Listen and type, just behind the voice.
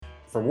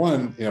for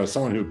one,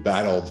 someone who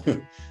battled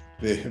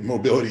the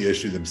mobility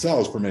issue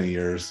themselves for many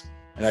years.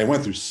 And I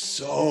went through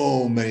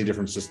so many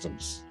different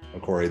systems,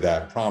 Corey,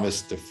 that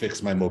promised to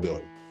fix my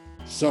mobility.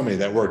 So many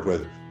that worked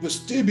with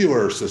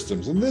vestibular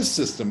systems and this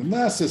system and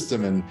that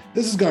system. And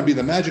this is going to be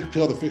the magic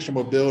pill to fix your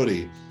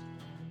mobility.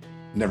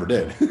 Never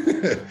did.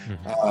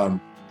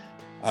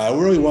 I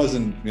really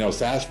wasn't,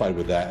 satisfied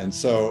with that. And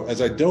so as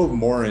I dove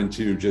more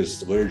into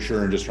just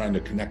literature and just trying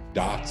to connect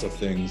dots of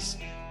things,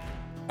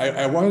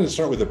 I wanted to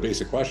start with a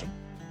basic question.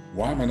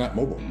 Why am I not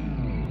mobile?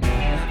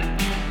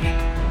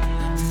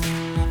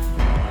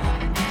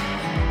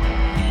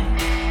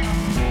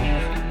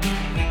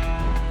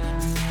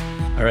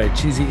 All right,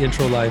 cheesy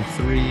intro line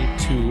 3,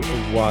 2,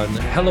 1.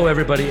 Hello,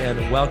 everybody,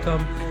 and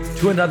welcome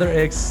to another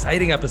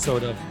exciting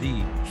episode of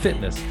the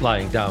Fitness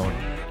Lying Down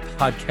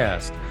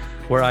podcast,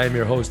 where I am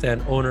your host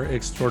and owner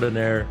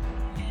extraordinaire,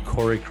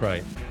 Corey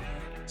Crichton.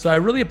 So I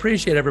really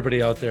appreciate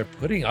everybody out there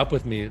putting up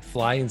with me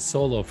flying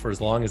solo for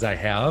as long as I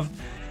have.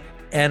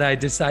 And I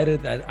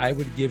decided that I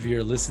would give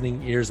your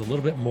listening ears a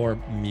little bit more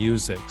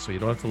music, so you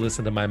don't have to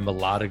listen to my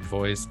melodic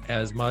voice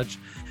as much.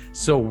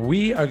 So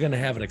we are going to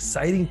have an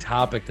exciting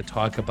topic to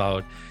talk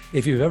about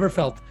if you've ever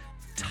felt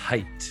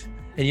tight.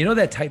 And you know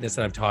that tightness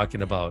that I'm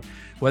talking about,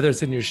 whether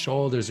it's in your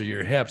shoulders or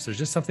your hips, there's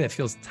just something that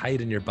feels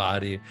tight in your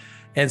body.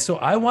 And so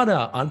I want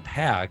to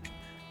unpack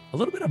a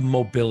little bit of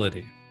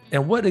mobility.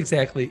 And what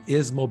exactly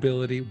is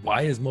mobility?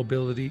 Why is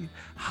mobility?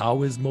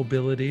 How is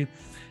mobility?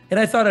 And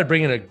I thought I'd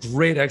bring in a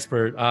great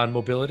expert on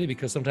mobility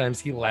because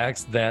sometimes he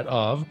lacks that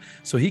of,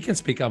 so he can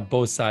speak on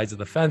both sides of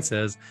the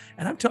fences.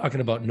 And I'm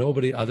talking about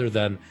nobody other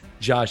than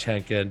Josh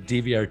Henkin,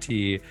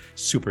 DVRT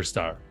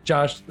superstar.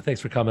 Josh, thanks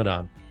for coming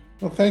on.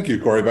 Well, thank you,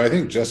 Corey. But I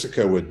think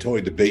Jessica would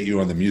totally debate you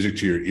on the music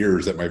to your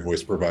ears that my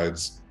voice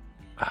provides.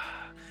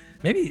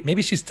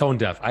 Maybe she's tone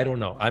deaf. I don't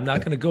know. I'm not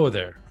going to go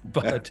there,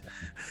 but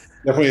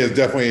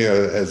definitely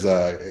has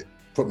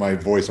put my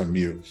voice on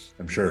mute,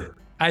 I'm sure.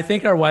 I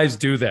think our wives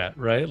do that,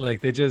 right? Like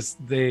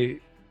they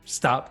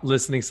stop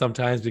listening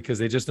sometimes because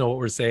they just know what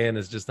we're saying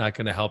is just not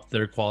going to help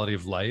their quality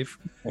of life.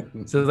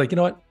 So they're like, you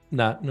know what?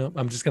 No,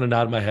 I'm just going to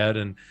nod my head,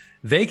 and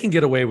they can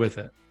get away with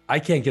it. I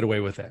can't get away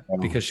with it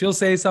because she'll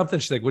say something.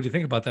 She's like, what do you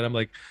think about that? I'm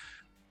like,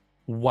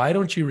 why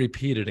don't you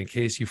repeat it in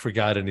case you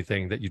forgot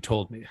anything that you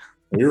told me?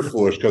 You're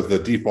foolish because the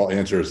default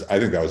answer is, I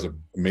think that was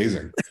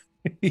amazing.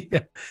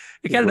 Yeah.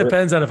 It kind of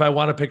depends on if I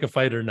want to pick a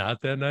fight or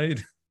not that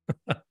night.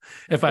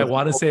 If I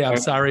want to say I'm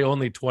sorry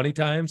only 20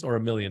 times or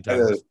 1,000,000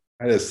 times.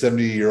 I had a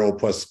 70-year-old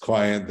plus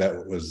client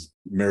that was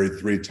married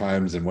 3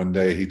 times. And one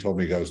day he told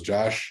me, he goes,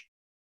 Josh,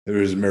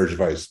 there's marriage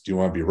advice. Do you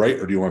want to be right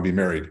or do you want to be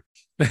married?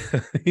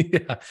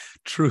 Yeah,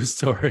 true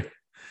story.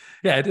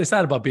 Yeah, it's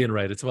not about being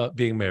right. It's about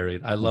being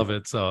married. I love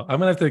it. So I'm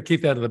going to have to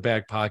keep that in the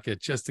back pocket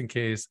just in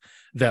case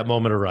that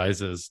moment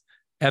arises.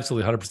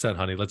 Absolutely. 100%,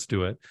 honey. Let's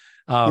do it.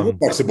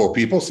 Flexible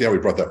people. See how we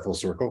brought that full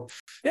circle?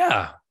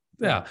 Yeah.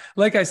 Yeah.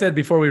 Like I said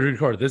before we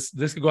recorded,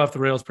 this could go off the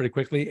rails pretty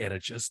quickly, and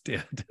it just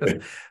did.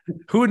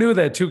 Who knew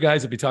that 2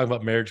 guys would be talking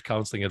about marriage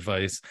counseling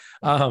advice?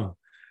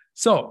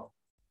 So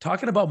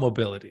talking about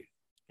mobility,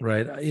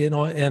 right?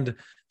 And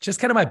just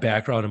kind of my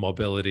background in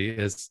mobility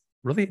is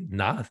really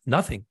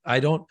nothing. I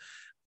don't,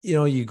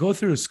 you go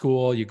through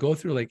school, you go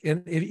through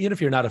and even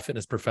if you're not a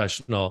fitness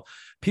professional,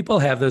 people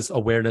have this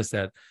awareness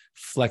that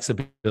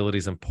flexibility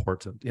is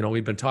important.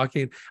 We've been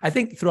talking, I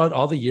think throughout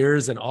all the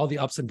years and all the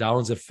ups and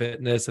downs of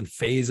fitness and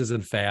phases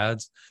and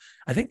fads,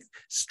 I think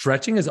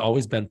stretching has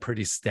always been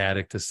pretty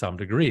static to some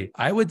degree.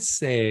 I would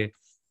say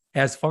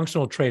as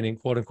functional training,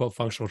 quote unquote,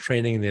 functional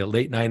training in the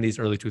late 90s,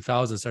 early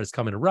 2000s starts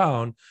coming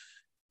around,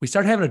 we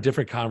start having a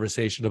different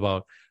conversation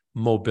about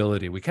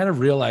mobility. We kind of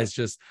realized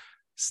just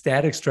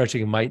static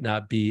stretching might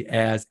not be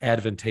as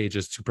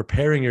advantageous to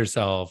preparing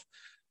yourself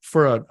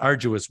for an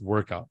arduous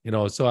workout.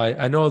 So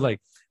I know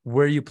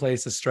where you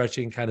place the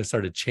stretching kind of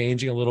started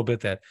changing a little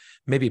bit, that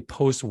maybe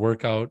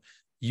post-workout,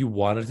 you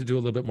wanted to do a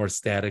little bit more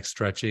static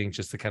stretching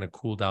just to kind of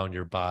cool down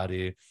your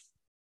body.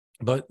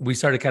 But we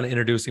started kind of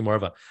introducing more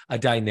of a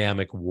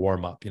dynamic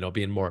warm-up,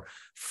 being more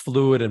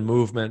fluid and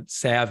movement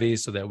savvy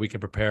so that we can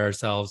prepare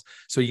ourselves.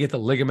 So you get the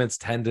ligaments,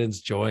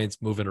 tendons,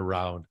 joints moving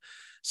around.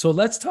 So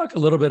let's talk a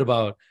little bit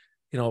about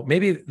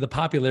maybe the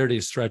popularity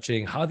of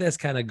stretching, how that's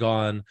kind of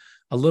gone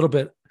a little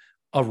bit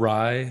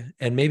awry,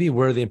 and maybe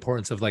where the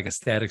importance of a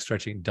static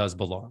stretching does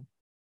belong.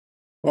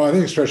 Well, I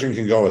think stretching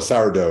can go a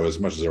sourdough as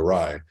much as a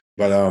rye,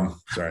 but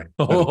sorry.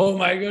 Oh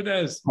my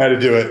goodness. I had to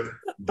do it.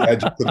 I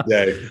just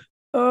today.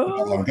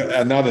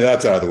 And now that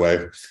that's out of the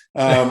way,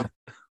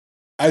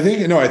 I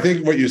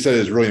think what you said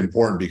is really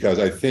important, because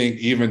I think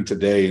even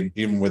today,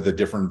 even with the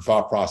different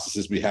thought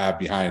processes we have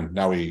behind,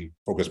 now we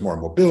focus more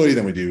on mobility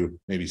than we do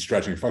maybe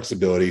stretching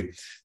flexibility,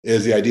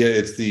 is the idea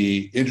it's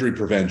the injury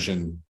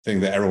prevention thing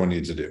that everyone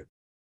needs to do.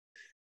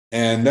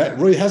 And that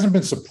really hasn't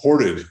been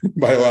supported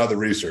by a lot of the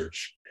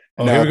research.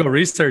 Oh, now, here we go.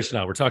 Research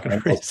now. We're talking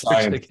research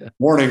science, again.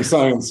 Warning,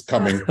 science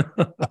coming.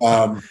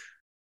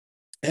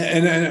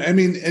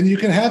 And you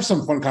can have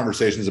some fun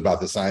conversations about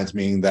the science,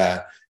 meaning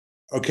that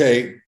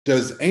okay,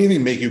 does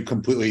anything make you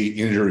completely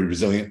injury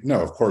resilient?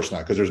 No, of course not,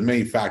 because there's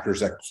many factors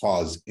that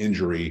cause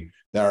injury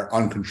that are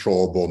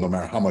uncontrollable no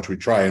matter how much we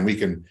try. And we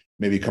can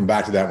maybe come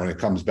back to that when it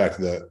comes back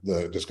to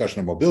the discussion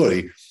of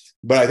mobility.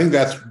 But I think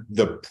that's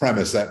the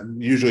premise that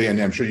usually, and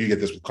I'm sure you get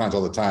this with clients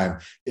all the time,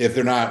 if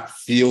they're not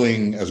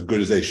feeling as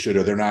good as they should,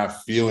 or they're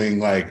not feeling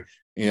like,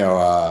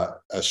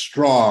 as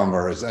strong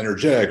or as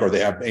energetic, or they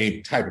have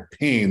any type of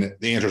pain,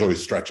 the answer is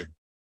always stretching.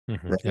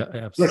 Mm-hmm. Right? Yeah,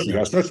 absolutely. You got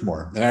to stretch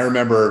more. And I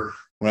remember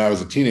when I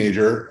was a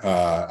teenager,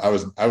 I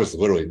was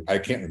literally, I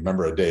can't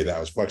remember a day that I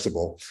was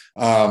flexible.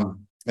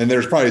 And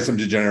there's probably some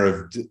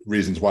degenerative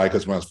reasons why,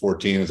 because when I was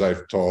 14, as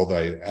I've told,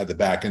 I had the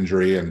back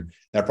injury, and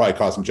that probably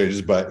caused some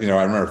changes. But,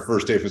 I remember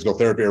first day of physical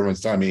therapy,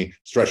 everyone's telling me,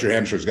 stretch your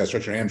hamstrings, you got to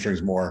stretch your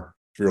hamstrings more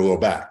for your low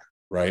back,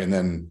 right? And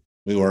then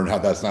we learned how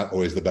that's not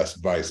always the best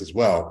advice as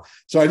well.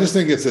 So I just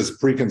think it's this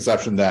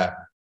preconception that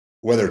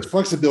whether it's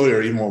flexibility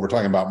or even what we're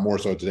talking about more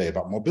so today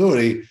about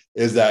mobility,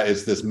 is that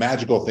it's this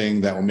magical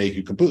thing that will make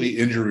you completely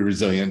injury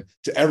resilient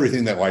to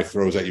everything that life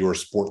throws at you or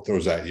sport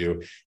throws at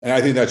you. And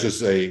I think that's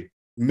just a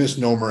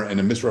misnomer and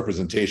a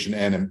misrepresentation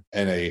and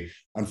a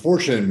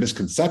unfortunate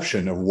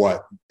misconception of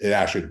what it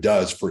actually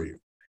does for you.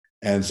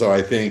 And so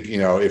I think,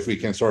 if we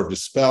can sort of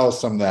dispel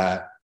some of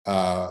that,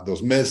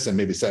 those myths, and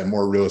maybe set a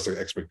more realistic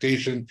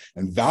expectation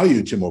and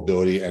value to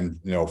mobility and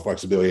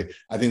flexibility,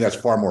 I think that's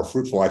far more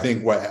fruitful. I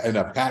think what ended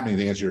up happening,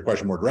 to answer your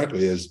question more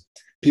directly, is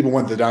people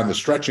went down the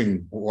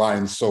stretching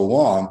line so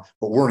long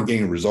but weren't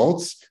getting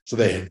results, so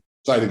they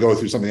decided to go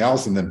through something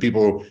else. And then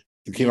people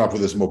came up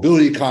with this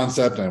mobility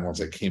concept, and I won't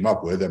say came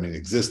up with, I mean, it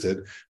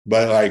existed,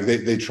 but like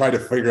they tried to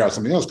figure out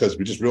something else, because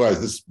we just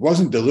realized this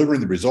wasn't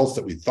delivering the results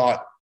that we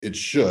thought it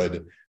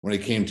should when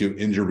it came to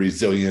injury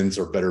resilience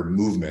or better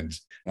movement.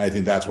 And I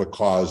think that's what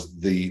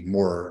caused the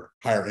more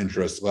higher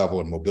interest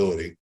level in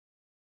mobility.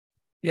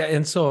 Yeah.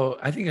 And so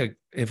I think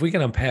if we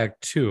can unpack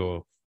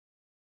too,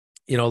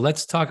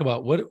 let's talk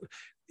about what,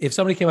 if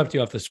somebody came up to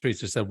you off the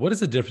streets and said, what is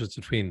the difference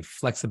between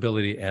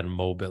flexibility and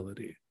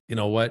mobility?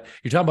 What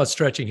you're talking about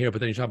stretching here, but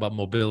then you're talking about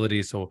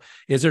mobility. So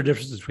is there a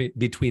difference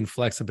between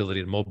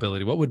flexibility and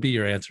mobility? What would be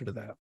your answer to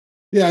that?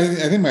 Yeah,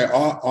 I think my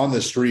on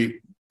the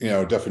street,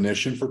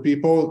 definition for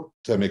people,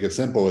 to make it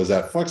simple, is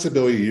that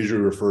flexibility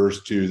usually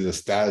refers to the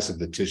status of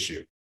the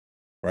tissue,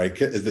 right?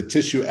 Is the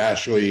tissue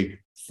actually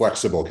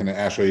flexible? Can it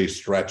actually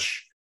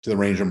stretch to the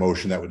range of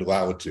motion that would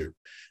allow it to?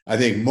 I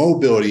think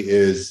mobility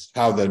is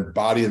how the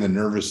body and the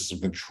nervous system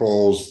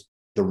controls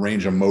the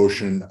range of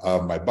motion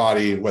of my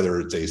body, whether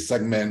it's a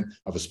segment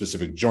of a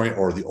specific joint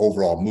or the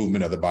overall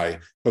movement of the body,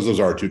 because those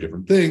are two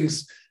different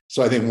things.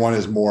 So I think one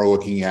is more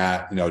looking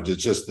at,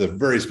 just the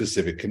very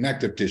specific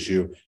connective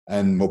tissue,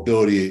 and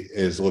mobility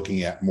is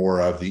looking at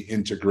more of the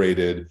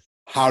integrated,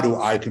 how do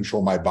I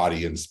control my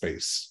body in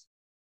space?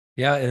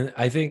 Yeah. And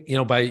I think,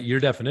 by your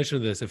definition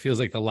of this, it feels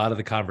like a lot of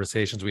the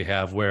conversations we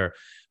have where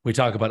we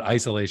talk about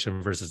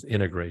isolation versus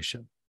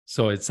integration.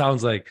 So it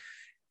sounds like,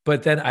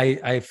 but then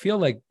I feel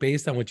like,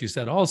 based on what you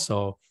said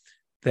also,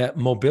 that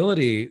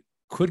mobility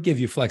could give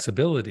you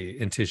flexibility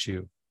in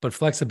tissue, but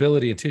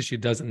flexibility in tissue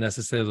doesn't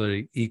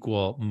necessarily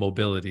equal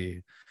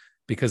mobility,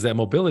 because that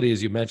mobility,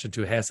 as you mentioned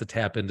too, has to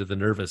tap into the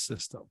nervous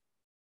system.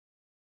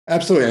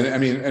 Absolutely.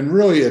 And and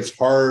really it's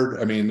hard.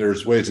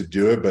 There's ways to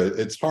do it, but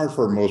it's hard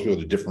for most people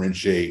to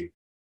differentiate,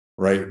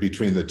 right,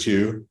 between the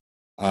two,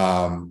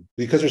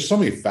 because there's so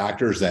many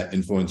factors that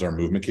influence our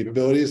movement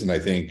capabilities. And I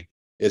think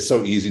it's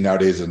so easy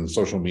nowadays in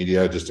social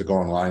media just to go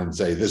online and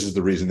say, this is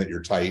the reason that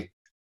you're tight.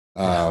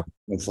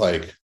 It's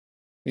like,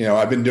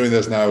 I've been doing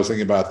this now. I was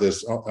thinking about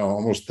this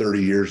almost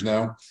 30 years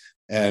now.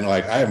 And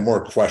like, I have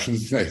more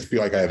questions than I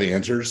feel like I have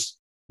answers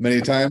many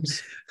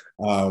times.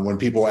 When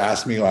people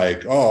ask me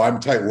like, oh, I'm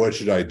tight, what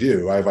should I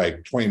do? I have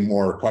like 20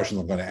 more questions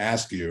I'm going to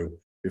ask you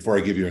before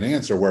I give you an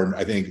answer, where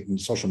I think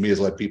social media has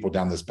led people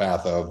down this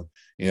path of,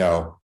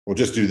 well,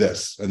 just do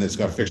this and it's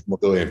going to fix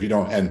mobility. If you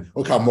don't, and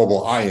look how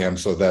mobile I am,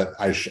 so that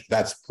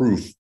that's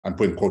proof, I'm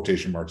putting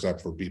quotation marks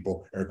up for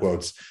people, air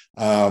quotes,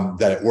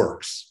 that it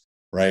works,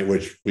 right?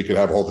 Which we could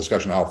have a whole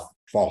discussion how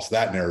false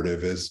that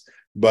narrative is.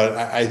 But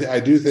I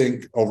do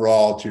think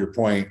overall, to your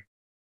point,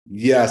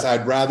 yes,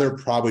 I'd rather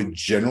probably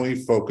generally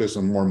focus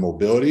on more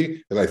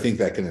mobility, because I think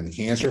that can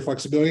enhance your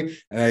flexibility.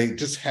 And I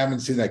just haven't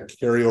seen that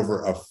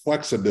carryover of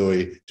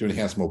flexibility to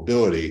enhance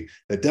mobility.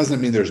 That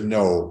doesn't mean there's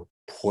no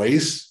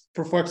place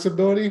for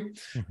flexibility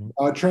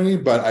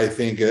training, but I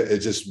think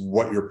it's just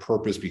what your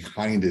purpose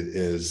behind it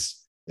is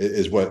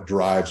what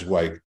drives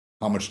like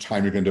how much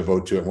time you're going to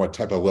devote to it and what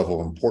type of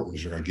level of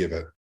importance you're going to give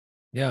it.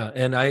 Yeah.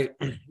 And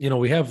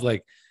we have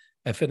like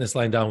at Fitness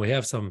Line Down, we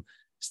have some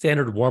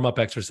standard warm-up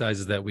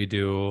exercises that we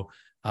do,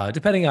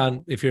 depending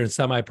on if you're in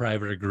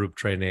semi-private or group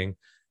training.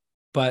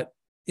 But,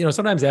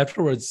 sometimes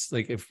afterwards,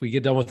 like if we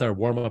get done with our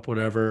warm-up,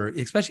 whatever,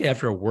 especially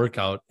after a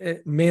workout,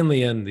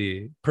 mainly in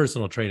the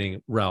personal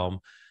training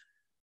realm,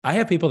 I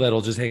have people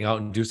that'll just hang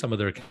out and do some of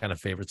their kind of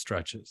favorite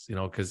stretches,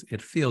 because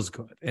it feels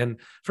good. And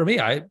for me,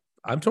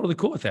 I'm totally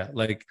cool with that.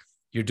 Like,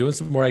 you're doing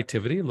some more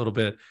activity, a little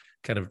bit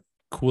kind of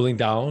cooling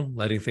down,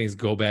 letting things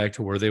go back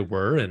to where they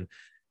were. And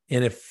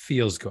it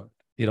feels good.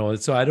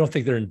 So I don't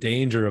think they're in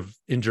danger of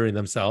injuring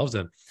themselves,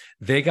 and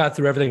they got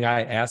through everything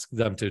I asked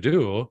them to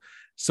do.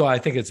 So I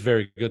think it's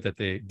very good that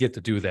they get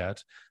to do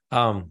that.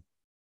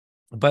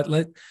 But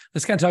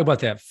let's kind of talk about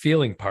that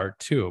feeling part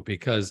too,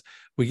 because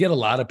we get a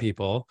lot of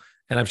people,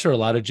 and I'm sure a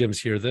lot of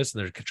gyms hear this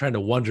and they're trying to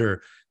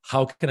wonder,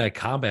 how can I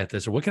combat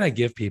this, or what can I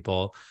give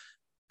people?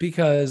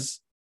 Because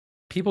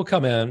people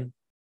come in,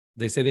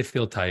 they say they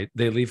feel tight,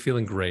 they leave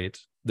feeling great,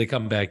 they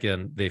come back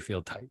in, they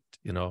feel tight,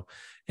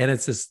 and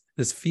it's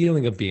this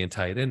feeling of being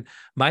tight. And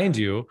mind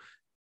you,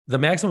 the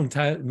maximum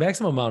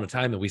amount of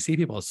time that we see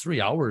people is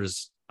 3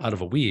 hours out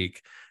of a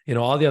week.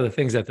 All the other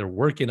things that they're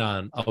working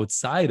on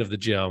outside of the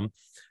gym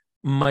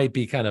might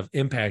be kind of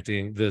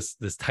impacting this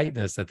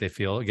tightness that they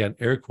feel, again,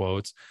 air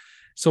quotes.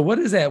 So what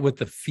is that with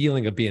the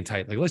feeling of being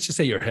tight? Like, let's just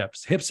say your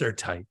hips are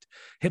tight.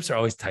 Hips are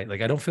always tight.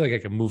 Like, I don't feel like I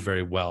can move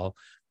very well,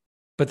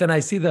 but then I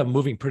see them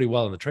moving pretty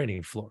well on the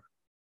training floor.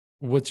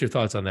 What's your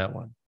thoughts on that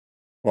one?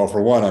 Well,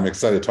 for one, I'm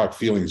excited to talk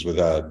feelings with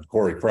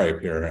Corey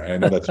Kripe here. I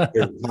know that's a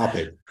favorite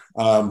topic.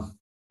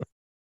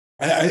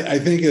 I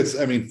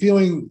think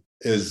feeling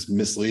is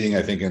misleading,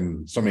 I think,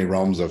 in so many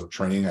realms of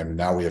training.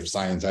 Now we have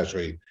science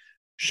actually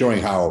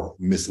showing how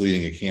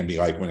misleading it can be,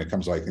 like when it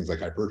comes to things like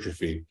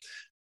hypertrophy.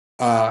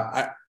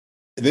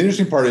 The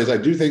interesting part is I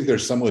do think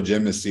there's some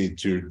legitimacy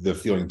to the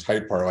feeling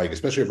tight part,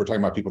 especially if we're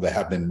talking about people that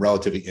have been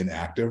relatively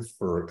inactive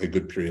for a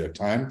good period of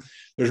time.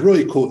 There's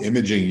really cool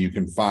imaging you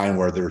can find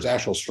where there's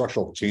actual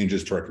structural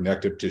changes to our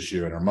connective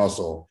tissue and our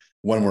muscle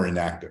when we're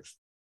inactive.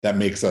 That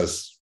makes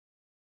us,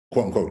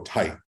 quote unquote,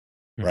 tight,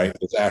 right?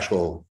 There's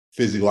actual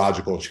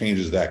physiological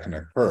changes that can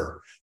occur.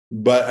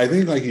 But I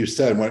think, like you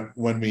said,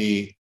 when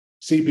we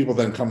see people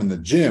then come in the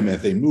gym,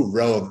 if they move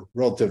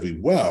relatively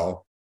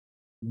well,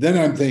 then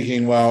I'm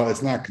thinking, well,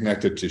 it's not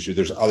connective tissue.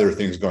 There's other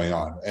things going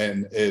on.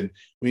 And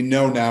we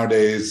know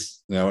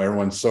nowadays,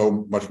 everyone's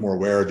so much more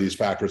aware of these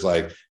factors,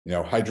 like,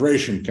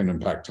 hydration can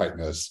impact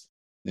tightness,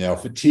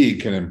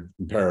 fatigue can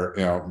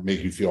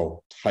make you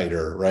feel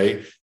tighter,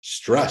 right?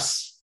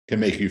 Stress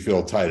can make you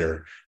feel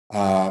tighter.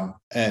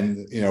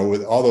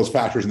 With all those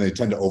factors, and they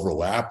tend to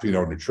overlap,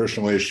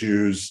 nutritional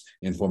issues,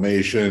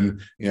 inflammation,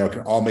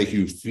 can all make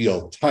you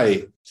feel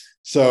tight.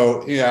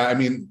 So,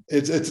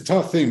 it's a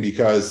tough thing,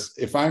 because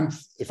if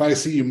I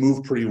see you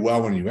move pretty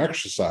well when you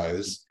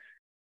exercise,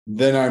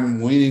 then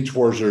I'm leaning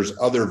towards there's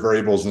other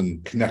variables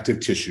in connective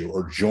tissue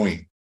or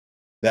joint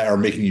that are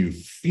making you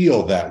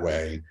feel that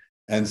way.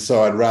 And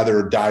so I'd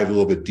rather dive a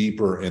little bit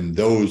deeper in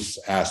those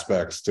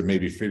aspects to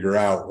maybe figure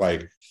out,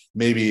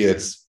 maybe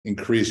it's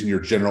increasing your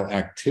general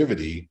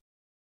activity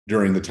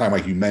during the time,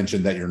 like you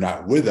mentioned, that you're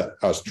not with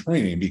us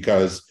training.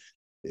 Because,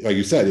 like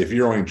you said, if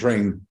you're only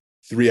training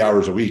 3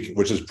 hours a week,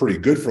 which is pretty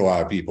good for a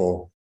lot of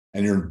people,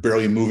 and you're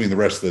barely moving the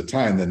rest of the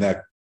time, then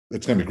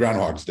it's going to be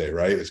Groundhog's Day,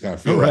 right? It's going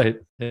to feel right.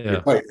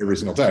 You're tight every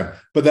single time.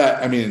 But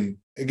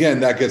again,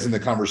 that gets in the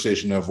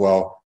conversation of,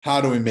 well, how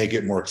do we make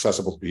it more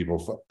accessible to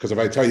people? Because if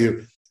I tell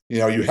you,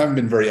 you haven't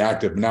been very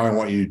active, now I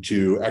want you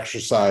to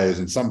exercise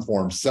in some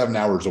form 7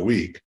 hours a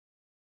week,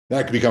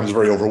 that becomes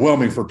very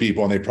overwhelming for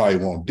people, and they probably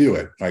won't do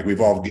it.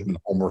 We've all given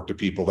homework to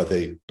people that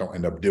they don't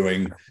end up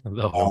doing.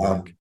 The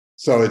homework.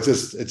 So it's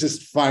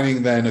just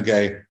finding then,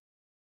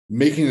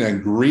 making an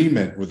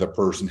agreement with a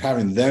person,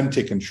 having them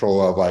take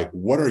control of,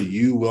 what are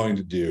you willing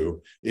to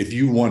do if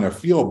you want to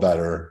feel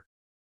better,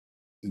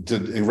 to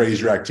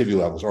raise your activity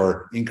levels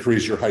or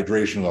increase your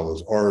hydration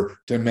levels or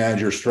to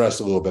manage your stress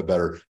a little bit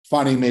better.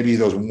 Finding maybe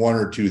those one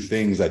or two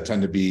things that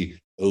tend to be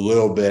a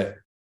little bit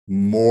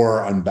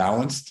more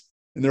unbalanced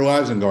in their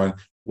lives, and going,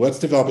 let's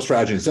develop a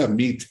strategy. Instead of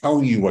me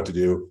telling you what to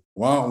do,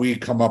 why don't we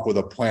come up with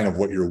a plan of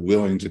what you're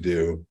willing to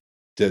do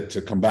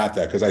to combat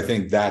that? Because I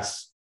think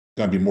that's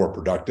going to be more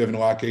productive in a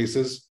lot of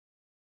cases.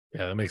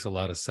 Yeah, that makes a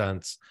lot of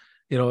sense.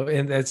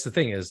 And that's the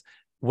thing is,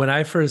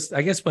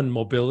 when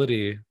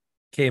mobility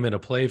came into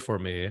play for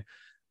me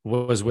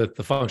was with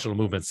the functional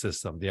movement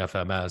system, the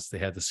FMS. They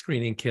had the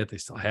screening kit. They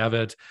still have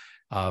it.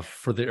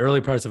 For the early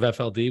parts of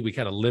FLD, we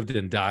kind of lived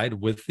and died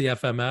with the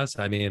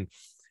FMS.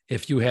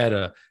 If you had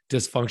a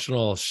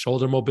dysfunctional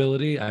shoulder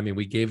mobility,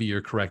 we gave you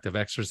your corrective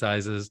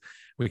exercises.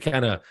 We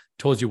kind of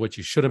told you what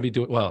you shouldn't be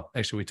doing. Well,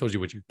 actually, we told you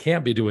what you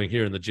can't be doing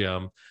here in the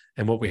gym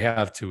and what we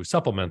have to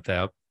supplement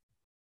that.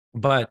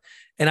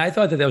 And I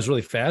thought that was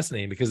really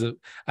fascinating, because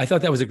I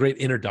thought that was a great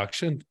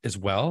introduction as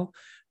well,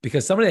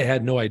 because somebody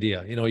had no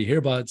idea. You hear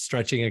about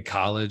stretching in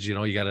college,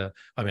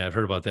 I've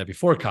heard about that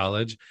before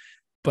college.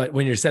 But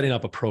when you're setting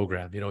up a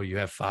program, you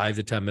have 5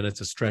 to 10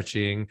 minutes of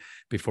stretching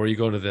before you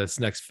go to this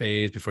next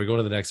phase, before you go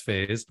to the next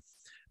phase.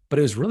 But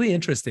it was really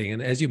interesting.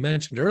 And as you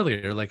mentioned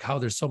earlier, how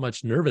there's so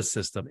much nervous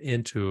system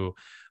into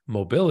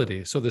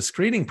mobility. So the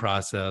screening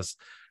process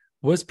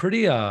was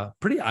pretty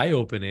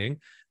eye-opening.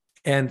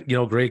 And,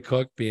 Gray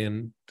Cook,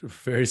 being a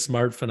very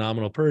smart,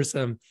 phenomenal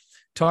person,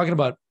 talking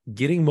about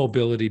getting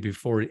mobility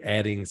before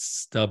adding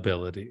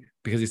stability.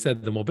 Because he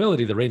said the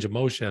mobility, the range of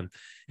motion,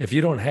 if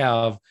you don't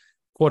have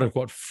quote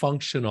unquote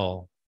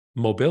functional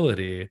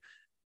mobility,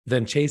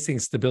 then chasing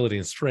stability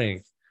and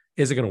strength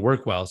isn't going to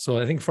work well. So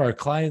I think for our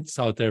clients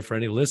out there, for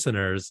any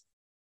listeners,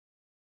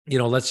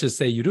 let's just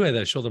say you do have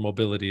that shoulder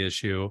mobility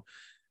issue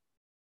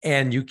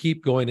and you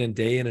keep going in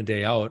and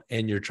day out,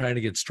 and you're trying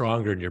to get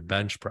stronger in your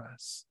bench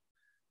press,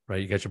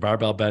 right? You got your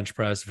barbell bench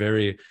press,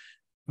 very,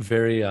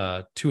 very,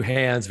 two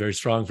hands, very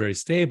strong, very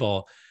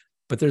stable.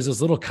 But there's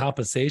those little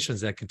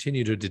compensations that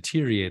continue to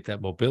deteriorate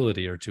that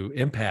mobility or to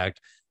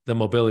impact the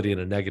mobility in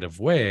a negative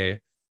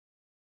way.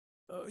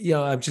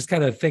 I'm just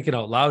kind of thinking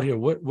out loud here.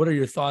 What are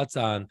your thoughts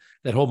on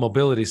that whole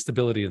mobility,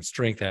 stability, and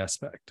strength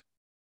aspect?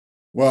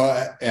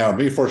 Well,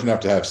 being fortunate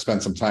enough to have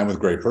spent some time with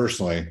Gray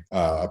personally,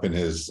 up in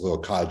his little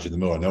cottage in the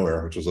middle of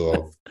nowhere, which was a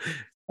little, I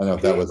don't know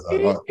if that was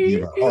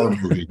a horror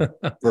movie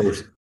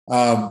first.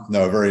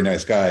 No, very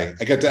nice guy.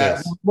 I get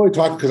to really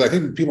talk because I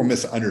think people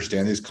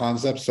misunderstand these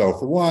concepts. So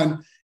for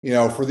one,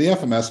 for the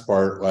FMS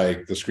part,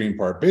 like the screen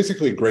part,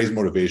 basically Gray's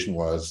motivation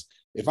was,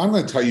 if I'm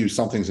going to tell you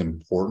something's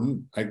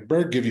important, I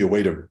better give you a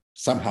way to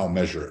somehow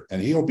measure it.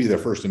 And he'll be the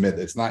first to admit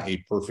that it's not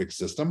a perfect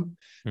system,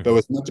 but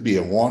it's meant to be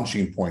a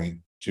launching point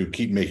to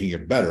keep making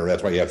it better.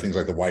 That's why you have things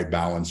like the wide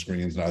balance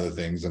screens and other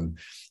things. And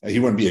he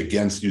wouldn't be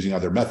against using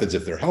other methods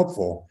if they're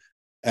helpful.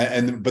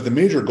 But the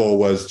major goal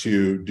was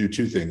to do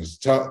two things: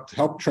 to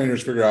help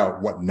trainers figure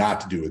out what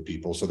not to do with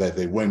people so that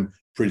they wouldn't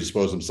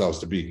predispose themselves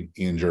to being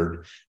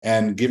injured,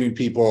 and giving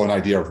people an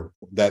idea of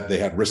that they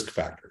had risk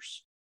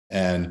factors.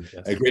 And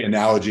a great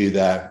analogy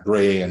that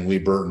Gray and Lee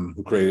Burton,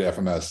 who created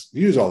FMS,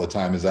 use all the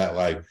time is that,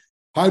 like,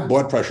 high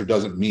blood pressure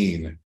doesn't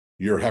mean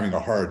you're having a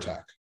heart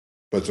attack,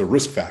 but it's a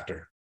risk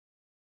factor,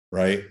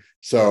 right?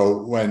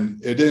 So when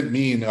it didn't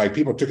mean, like,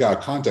 people took out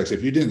of context,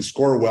 if you didn't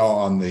score well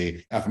on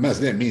the FMS,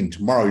 it didn't mean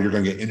tomorrow you're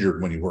going to get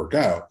injured when you work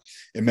out.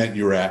 It meant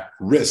you were at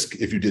risk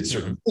if you did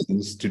certain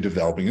things to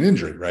developing an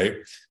injury, right?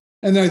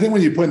 And then I think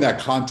when you put in that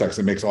context,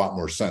 it makes a lot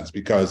more sense,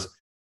 because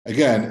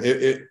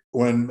again,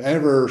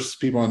 whenever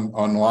people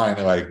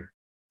online like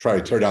try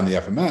to tear down the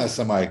FMS,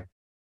 I'm like,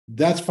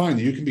 that's fine.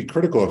 You can be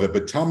critical of it,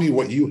 but tell me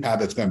what you have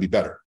that's going to be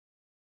better.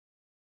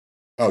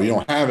 Oh, you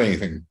don't have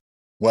anything.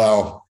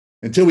 Well,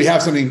 until we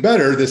have something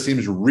better, this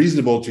seems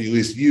reasonable to at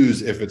least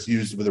use if it's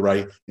used with the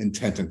right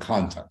intent and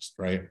context,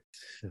 right?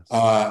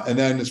 Yes. And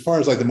then as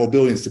far as like the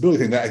mobility and stability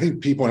thing, that I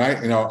think people,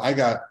 and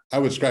I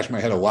would scratch my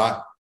head a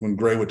lot when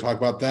Gray would talk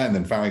about that, and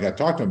then finally got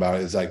talking about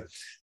it, is like,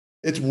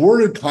 it's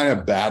worded kind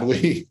of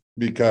badly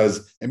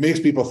because it makes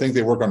people think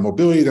they work on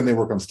mobility, then they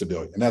work on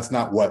stability. And that's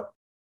not what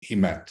he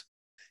meant.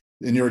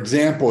 In your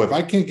example, if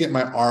I can't get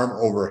my arm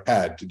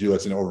overhead to do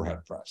an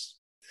overhead press,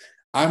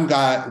 I'm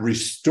got to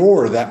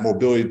restore that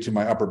mobility to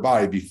my upper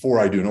body before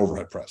I do an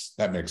overhead press.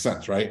 That makes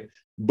sense, right?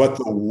 But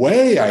the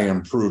way I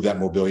improve that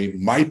mobility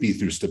might be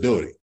through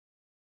stability.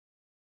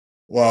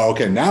 Well,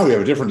 okay, now we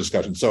have a different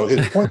discussion. So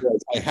his point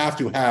was, I have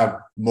to have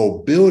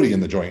mobility in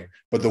the joint,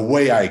 but the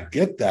way I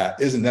get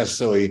that isn't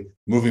necessarily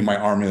moving my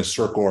arm in a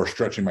circle or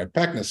stretching my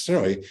pec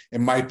necessarily.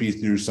 It might be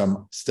through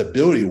some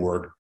stability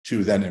work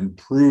to then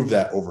improve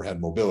that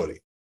overhead mobility.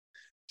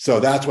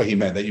 So that's what he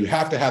meant, that you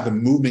have to have the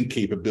movement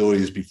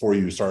capabilities before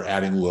you start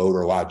adding load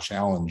or a lot of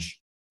challenge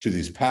to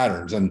these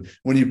patterns. And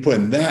when you put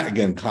in that,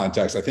 again,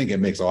 context, I think it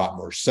makes a lot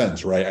more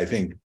sense, right? I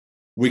think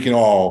we can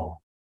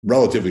all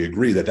relatively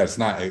agree that that's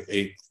not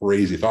a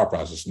crazy thought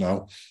process.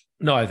 No,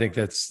 I think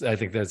that's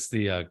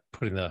the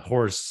putting the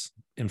horse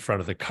in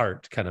front of the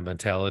cart kind of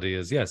mentality.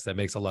 Is yes, that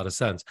makes a lot of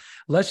sense.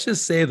 Let's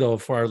just say though,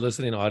 for our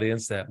listening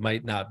audience that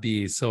might not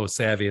be so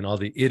savvy in all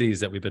the itties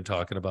that we've been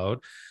talking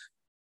about,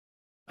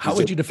 how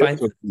would you define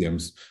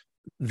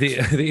the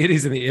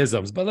itties and the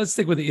isms? But let's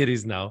stick with the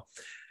itties now.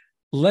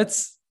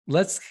 Let's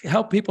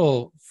help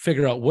people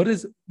figure out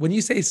when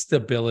you say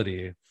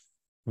stability,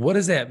 what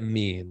does that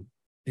mean?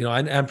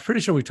 I'm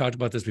pretty sure we've talked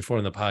about this before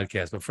in the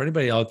podcast, but for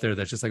anybody out there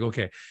that's just like,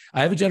 okay,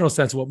 I have a general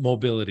sense of what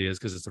mobility is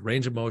because it's a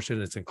range of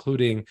motion. It's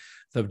including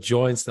the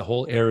joints, the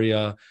whole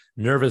area,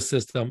 nervous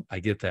system. I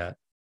get that.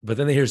 But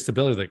then they hear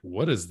stability, like,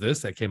 what is this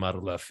that came out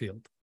of left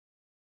field?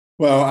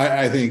 Well,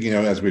 I think,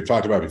 as we've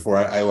talked about before,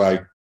 I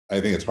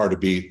think it's hard to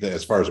beat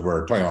as far as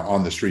we're talking about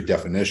on the street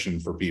definition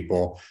for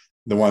people.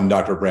 The one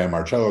Dr. Brand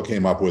Marcello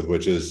came up with,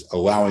 which is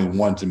allowing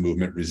wanted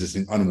movement,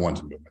 resisting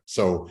unwanted movement.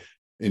 So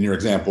in your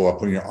example of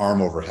putting your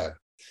arm overhead.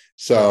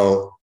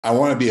 So I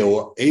want to be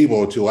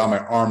able to allow my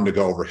arm to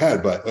go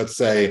overhead, but let's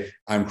say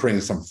I'm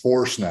creating some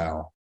force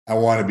now. I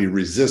want to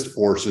resist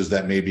forces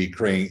that may be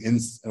creating,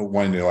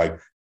 wanting to like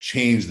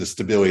change the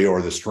stability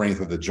or the strength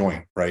of the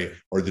joint, right?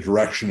 Or the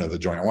direction of the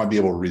joint. I want to be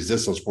able to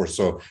resist those forces.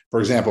 So for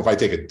example, if I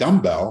take a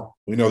dumbbell,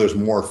 we know there's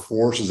more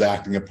forces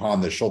acting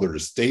upon the shoulder to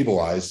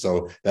stabilize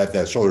so that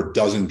that shoulder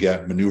doesn't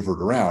get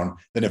maneuvered around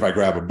than if I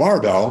grab a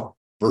barbell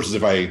versus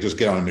if I just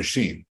get on a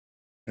machine.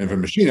 And if a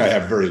machine, I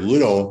have very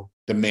little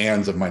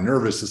demands of my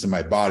nervous system,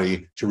 my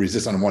body to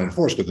resist unwanted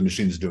force because the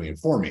machine is doing it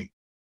for me.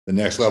 The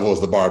next level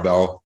is the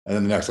barbell, and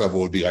then the next level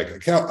would be like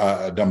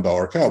a dumbbell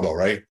or kettlebell,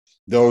 right?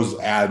 Those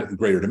add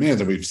greater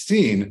demands, and we've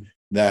seen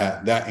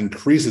that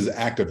increases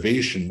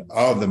activation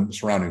of the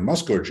surrounding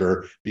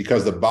musculature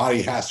because the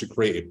body has to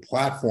create a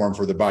platform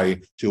for the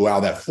body to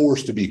allow that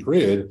force to be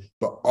created,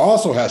 but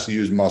also has to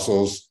use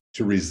muscles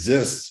to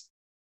resist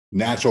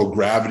natural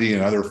gravity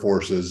and other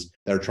forces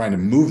that are trying to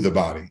move the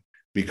body.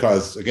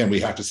 because again, we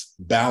have to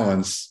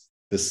balance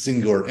the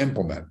singular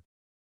implement.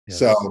 Yes.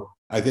 So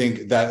I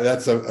think that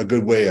that's a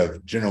good way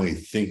of generally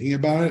thinking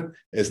about it.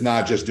 It's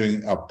not just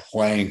doing a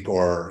plank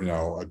or, you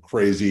know, a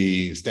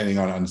crazy standing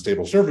on an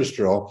unstable surface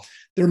drill.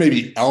 There may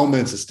be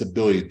elements of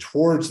stability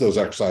towards those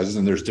exercises,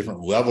 and there's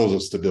different levels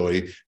of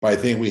stability, but I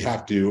think we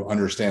have to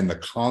understand the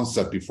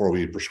concept before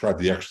we prescribe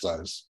the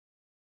exercise.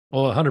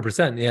 Well,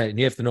 100%. Yeah. And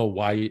you have to know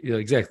why,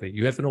 exactly.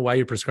 You have to know why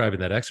you're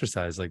prescribing that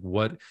exercise. Like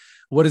what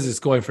is this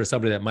going for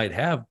somebody that might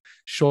have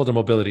shoulder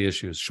mobility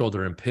issues,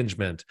 shoulder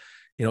impingement?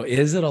 You know,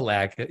 is it a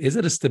lack? Is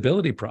it a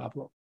stability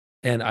problem?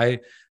 And I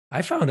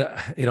found,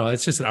 you know,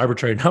 it's just an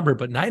arbitrary number,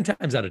 but 9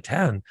 times out of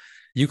 10,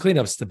 you clean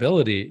up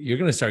stability, you're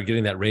going to start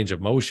getting that range of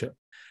motion.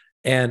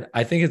 And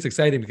I think it's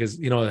exciting because,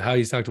 you know, how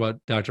he's talked about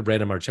Dr.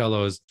 Brandon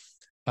Marcello's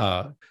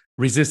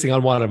resisting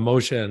unwanted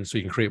motion so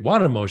you can create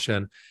wanted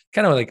motion.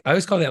 Kind of like, I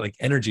always call that like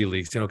energy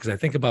leaks, you know, because I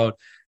think about,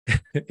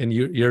 and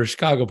you're a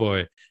Chicago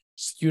boy,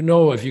 you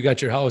know, if you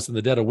got your house in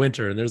the dead of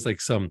winter and there's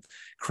like some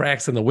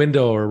cracks in the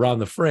window or around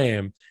the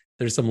frame,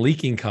 there's some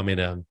leaking coming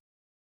in.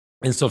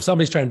 And so if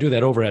somebody's trying to do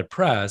that overhead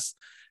press,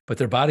 but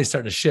their body's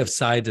starting to shift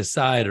side to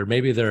side, or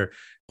maybe they're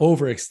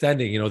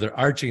overextending, you know, they're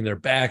arching their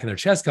back and their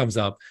chest comes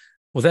up,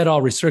 well, that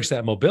all restricts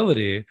that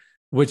mobility,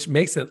 which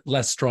makes it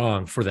less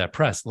strong for that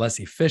press, less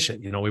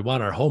efficient. You know, we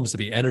want our homes to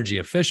be energy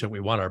efficient.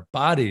 We want our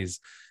bodies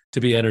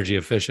to be energy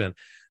efficient.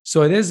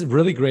 So it is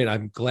really great.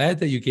 I'm glad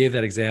that you gave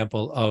that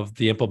example of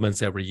the implements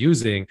that we're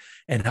using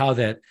and how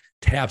that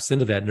taps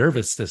into that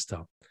nervous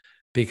system.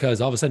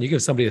 Because all of a sudden you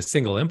give somebody a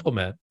single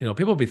implement, you know,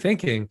 people will be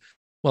thinking,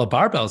 well, a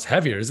barbell is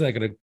heavier. Isn't that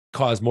going to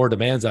cause more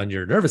demands on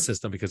your nervous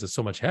system because it's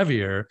so much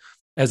heavier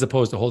as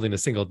opposed to holding a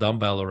single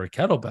dumbbell or a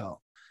kettlebell?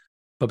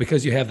 But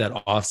because you have that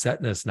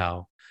offsetness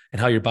now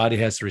and how your body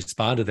has to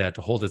respond to that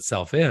to hold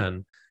itself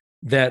in,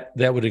 that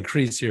would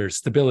increase your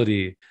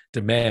stability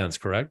demands,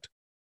 correct?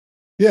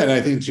 Yeah. And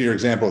I think to your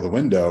example of the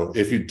window,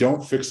 if you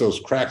don't fix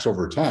those cracks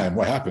over time,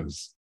 what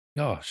happens?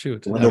 Oh,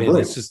 shoot. I mean,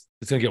 breaks. It's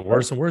going to get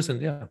worse and worse.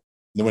 And yeah.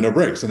 The window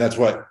breaks. And that's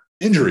what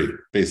injury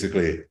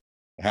basically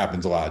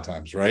happens a lot of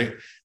times, right?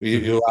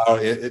 You allow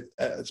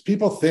it's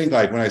people think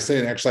like when I say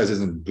an exercise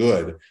isn't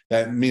good,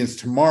 that means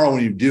tomorrow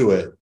when you do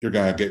it, you're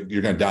going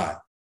to die.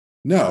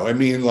 No, I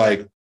mean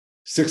like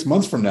 6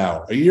 months from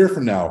now, a year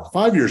from now,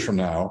 5 years from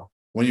now,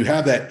 when you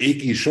have that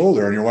achy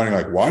shoulder and you're wondering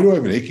like, why do I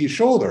have an achy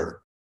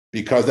shoulder?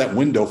 Because that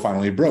window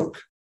finally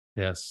broke.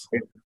 Yes.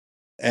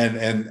 And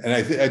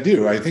I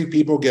think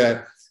people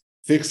get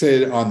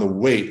fixated on the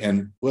weight.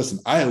 And listen,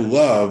 I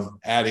love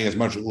adding as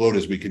much load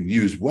as we can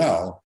use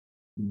well.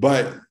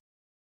 But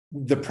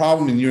the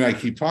problem, and you and I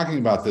keep talking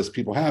about this,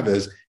 people have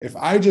is if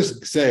I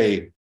just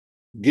say,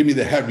 give me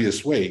the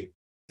heaviest weight,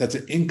 that's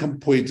an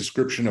incomplete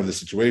description of the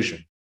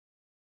situation.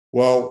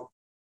 Well,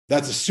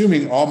 that's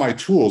assuming all my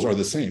tools are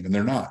the same, and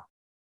they're not.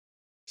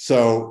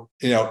 So,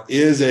 you know,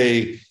 is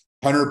a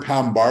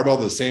 100-pound barbell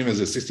the same as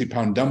a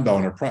 60-pound dumbbell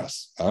in a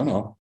press? I don't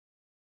know.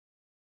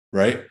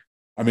 Right?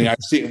 I mean,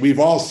 we've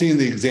all seen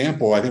the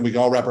example. I think we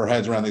can all wrap our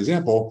heads around the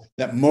example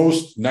that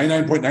most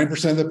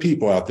 99.9% of the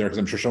people out there, because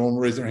I'm sure someone will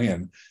raise their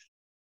hand,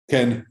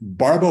 can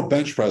barbell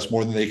bench press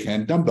more than they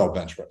can dumbbell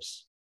bench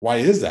press. Why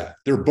is that?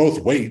 They're both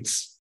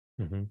weights.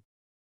 Mm-hmm.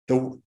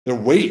 The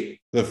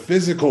weight, the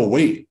physical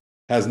weight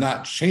has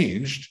not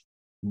changed,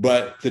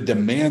 but the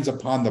demands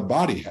upon the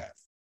body have.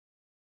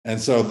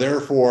 And so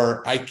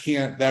therefore,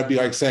 that'd be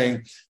like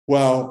saying,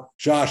 well,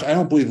 Josh, I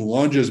don't believe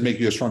lunges make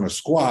you as strong as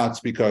squats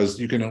because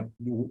you can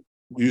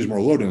use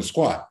more load in a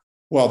squat.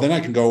 Well, then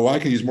I can go, well, I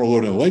can use more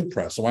load in a leg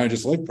press. So why not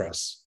just leg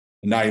press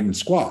and not even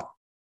squat?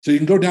 So you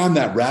can go down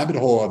that rabbit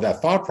hole of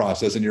that thought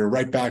process and you're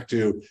right back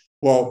to,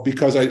 well,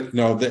 because I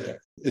know that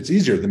it's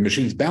easier. The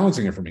machine's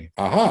balancing it for me.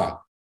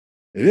 Aha,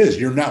 it is.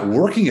 You're not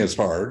working as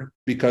hard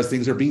because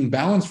things are being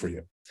balanced for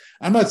you.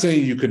 I'm not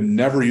saying you could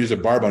never use a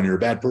barbell and you're a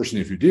bad person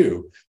if you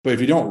do, but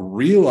if you don't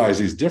realize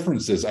these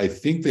differences, I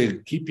think they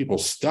keep people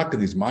stuck in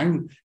these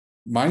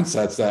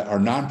mindsets that are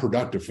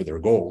non-productive for their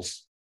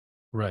goals.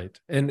 Right.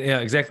 And yeah,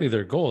 exactly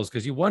their goals.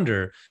 Because you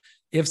wonder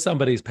if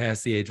somebody's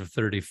past the age of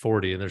 30,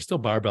 40, and they're still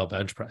barbell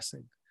bench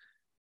pressing,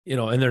 you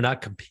know, and they're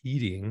not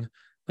competing,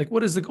 like,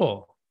 what is the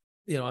goal?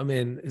 You know, I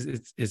mean, is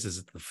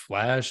it the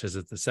flash? Is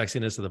it the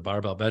sexiness of the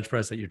barbell bench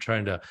press that you're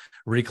trying to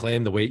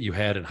reclaim the weight you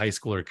had in high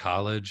school or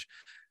college?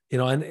 You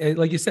know, and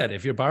like you said,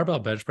 if you're barbell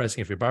bench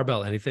pressing, if you're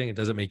barbell anything, it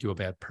doesn't make you a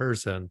bad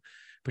person,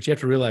 but you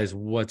have to realize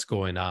what's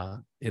going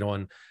on, you know,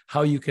 and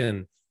how you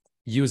can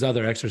use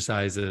other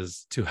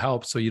exercises to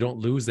help so you don't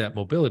lose that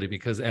mobility.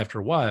 Because after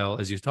a while,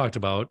 as you talked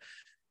about,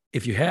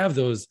 if you have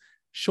those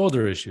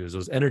shoulder issues,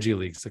 those energy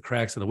leaks, the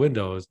cracks in the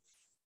windows,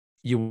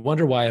 you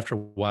wonder why after a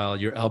while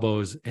your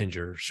elbows and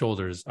your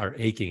shoulders are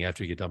aching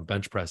after you get done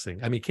bench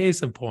pressing. I mean,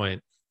 case in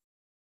point,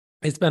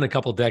 it's been a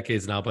couple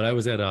decades now, but I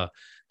was at a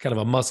kind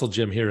of a muscle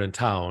gym here in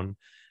town.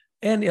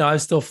 And, you know, I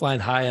was still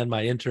flying high on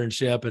my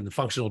internship and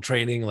functional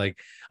training. Like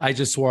I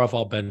just swore off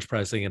all bench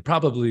pressing, and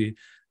probably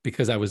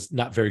because I was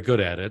not very good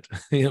at it,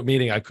 you know,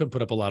 meaning I couldn't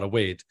put up a lot of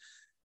weight.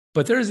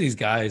 But there's these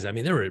guys, I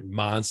mean, they were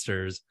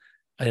monsters.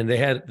 and they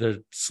had their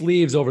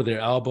sleeves over their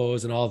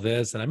elbows and all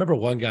this. And I remember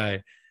one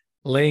guy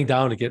laying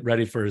down to get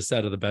ready for a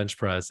set of the bench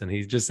press. And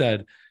he just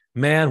said,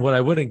 man, what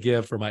I wouldn't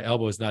give for my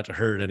elbows not to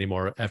hurt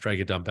anymore after I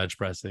get done bench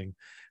pressing.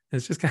 And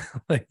it's just kind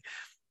of like,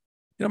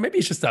 maybe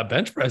you should stop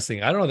bench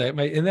pressing. I don't know that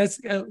might, and that's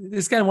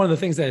it's kind of one of the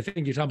things that I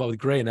think you're talking about with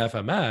Gray and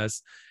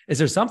FMS is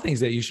there's some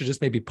things that you should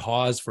just maybe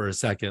pause for a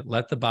second,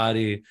 let the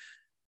body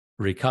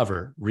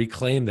recover,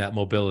 reclaim that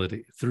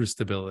mobility through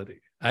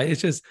stability.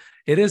 It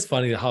is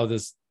funny how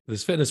this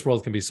fitness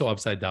world can be so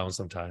upside down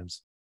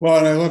sometimes. Well,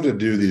 and I love to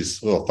do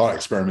these little thought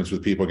experiments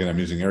with people. Again, I'm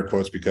using air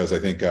quotes because I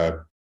think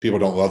people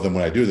don't love them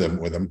when I do them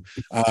with them.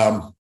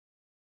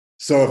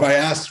 So if I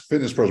ask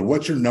fitness pros,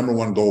 what's your number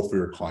one goal for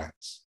your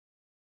clients?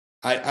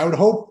 I would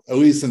hope at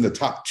least in the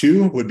top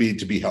two would be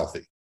to be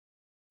healthy.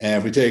 And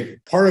if we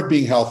take part of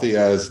being healthy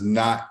as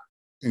not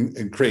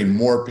in creating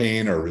more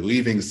pain or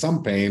relieving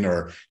some pain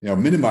or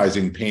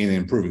minimizing pain and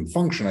improving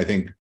function, I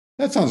think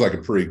that sounds like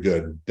a pretty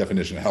good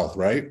definition of health,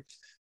 right?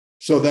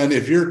 So then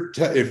if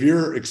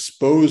you're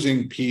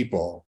exposing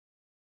people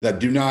that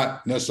do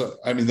not necessarily,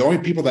 I mean, the only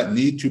people that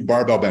need to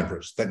barbell bench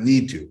press, that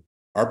need to,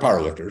 are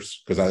powerlifters,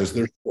 because that is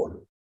their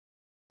sport.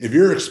 If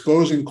you're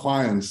exposing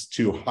clients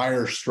to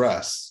higher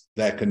stress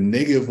that can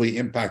negatively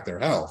impact their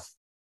health,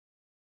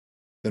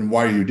 then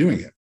why are you doing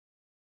it?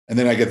 And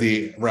then I get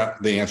the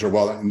answer,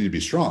 well, I need to be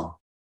strong.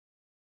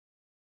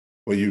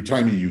 Well, you're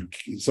telling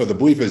me so the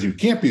belief is you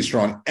can't be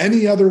strong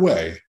any other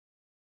way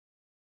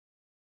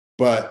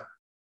but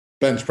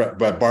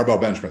barbell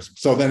bench pressing.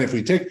 So then if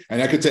we take,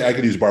 and I could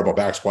use barbell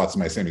back squats in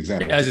my same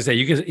example. As you say,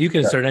 you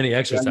can insert any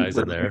exercise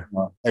in there.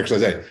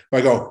 Exercise A. But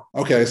I go,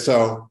 okay,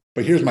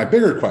 but here's my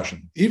bigger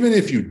question. Even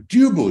if you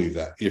do believe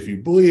that, if you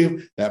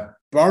believe that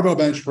barbell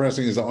bench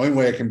pressing is the only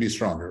way I can be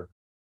stronger,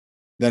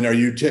 then are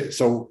you,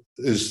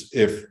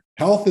 if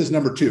health is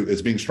number two,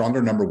 is being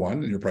stronger number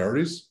one in your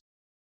priorities?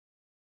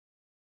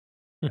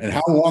 And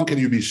how long can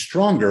you be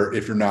stronger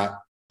if you're not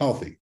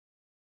healthy?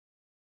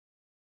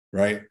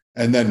 Right?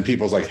 And then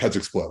people's heads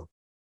explode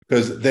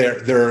because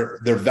their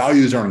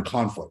values are in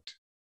conflict,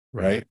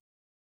 right?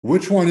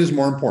 Which one is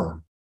more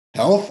important,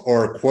 health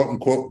or quote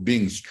unquote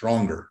being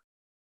stronger,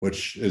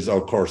 which is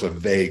of course a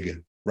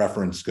vague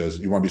reference because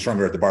you want to be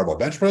stronger at the barbell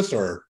bench press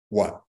or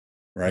what,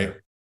 right?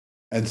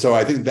 And so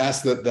I think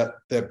that's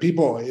that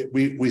people,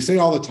 we say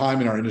all the time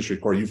in our industry,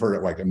 Corey, you've heard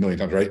it a million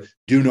times, right?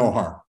 Do no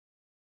harm.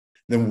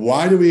 Then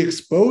why do we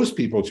expose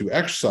people to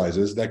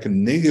exercises that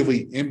can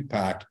negatively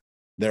impact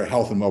their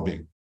health and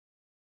well-being?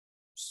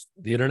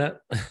 The internet.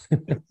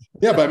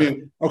 Yeah, but I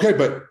mean, okay,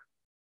 but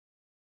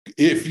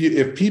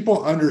if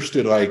people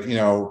understood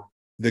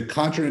the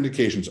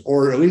contraindications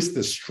or at least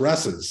the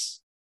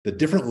stresses, the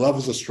different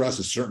levels of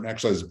stresses certain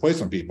exercises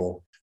place on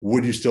people,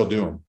 would you still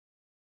do them?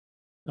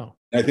 No.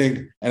 I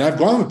think, and I've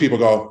gone with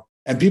people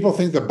and people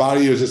think the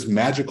body is just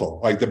magical.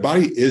 The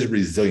body is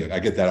resilient. I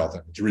get that all the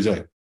time. It's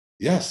resilient.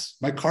 Yes,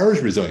 my car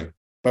is resilient.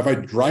 But if I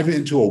drive it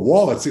into a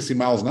wall at 60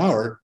 miles an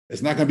hour,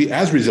 it's not going to be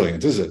as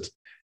resilient, is it?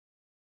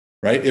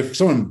 Right? If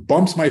someone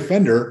bumps my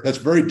fender, that's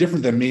very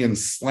different than me and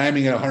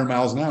slamming at 100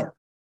 miles an hour.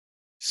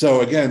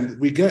 So again,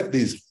 we get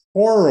these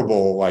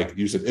horrible,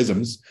 you said,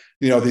 isms,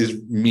 these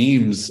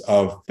memes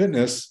of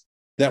fitness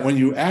that when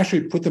you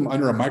actually put them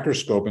under a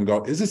microscope and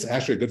go, is this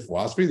actually a good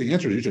philosophy? The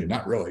answer is usually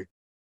not really.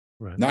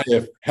 Right. Not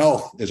if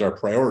health is our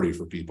priority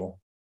for people.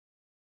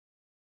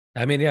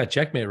 I mean, yeah,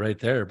 checkmate right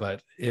there,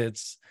 but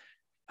it's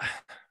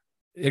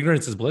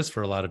ignorance is bliss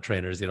for a lot of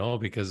trainers,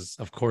 because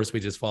of course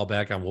we just fall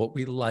back on what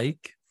we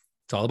like.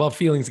 It's all about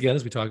feelings again,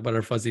 as we talk about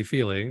our fuzzy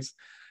feelings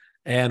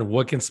and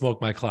what can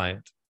smoke my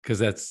client. Because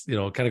that's,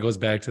 kind of goes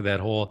back to that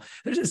whole,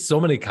 there's just so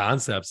many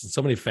concepts and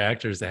so many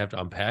factors that have to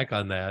unpack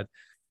on that.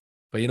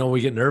 But,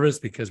 we get nervous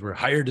because we're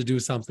hired to do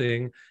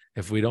something.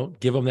 If we don't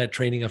give them that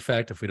training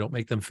effect, if we don't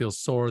make them feel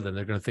sore, then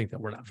they're going to think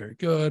that we're not very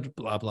good,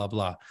 blah, blah,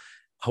 blah.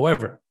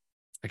 However,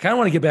 I kind of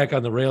want to get back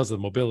on the rails of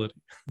mobility.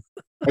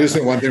 I just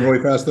say one thing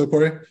really fast though,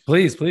 Corey.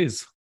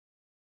 Please.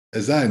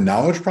 Is that a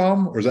knowledge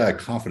problem or is that a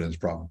confidence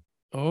problem?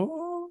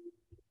 Oh,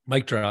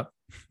 mic drop.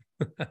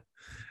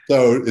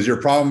 So is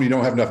your problem you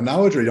don't have enough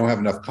knowledge or you don't have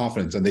enough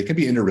confidence? And they can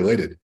be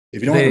interrelated.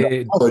 If you don't have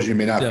enough knowledge, you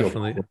may not feel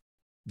confident.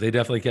 They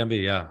definitely can be.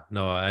 Yeah.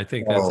 No, I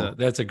think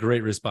that's a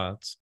great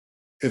response.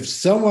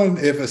 If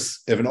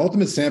an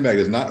ultimate sandbag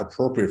is not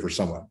appropriate for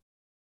someone,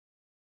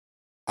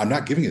 I'm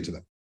not giving it to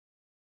them.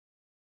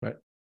 Right.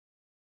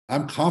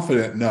 I'm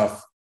confident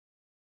enough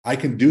I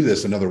can do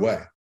this another way.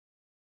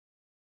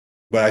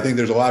 But I think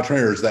there's a lot of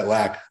trainers that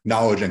lack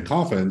knowledge and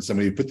confidence. And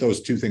when you put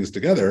those two things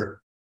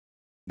together,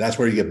 that's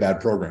where you get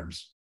bad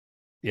programs.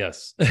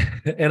 Yes.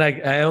 And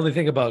I only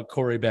think about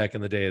Corey back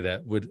in the day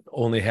that would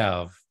only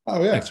have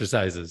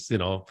exercises,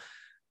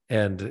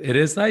 and it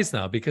is nice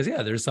now because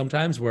there's some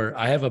times where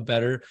I have a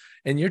better,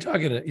 and you're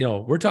talking,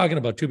 we're talking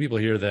about two people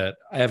here that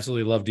I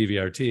absolutely love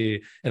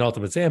DVRT and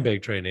ultimate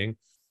sandbag training,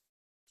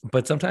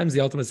 but sometimes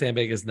the ultimate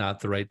sandbag is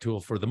not the right tool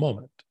for the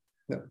moment.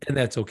 Yeah. And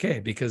that's okay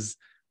because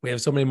we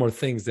have so many more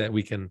things that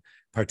we can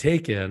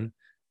partake in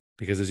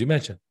because as you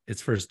mentioned,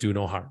 it's first do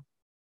no harm.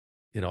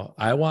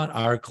 I want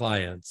our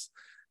clients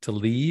to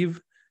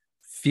leave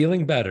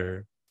feeling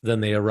better than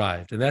they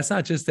arrived. And that's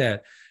not just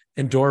that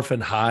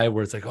endorphin high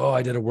where it's like, oh,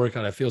 I did a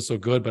workout, I feel so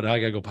good, but now I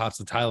gotta go pop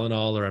some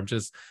Tylenol, or I'm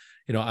just,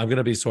 I'm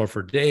gonna be sore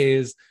for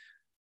days.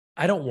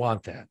 I don't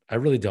want that. I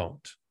really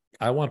don't.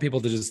 I want people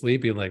to just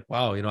leave being like,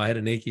 wow, I had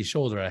an achy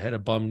shoulder, I had a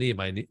bum knee,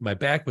 my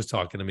back was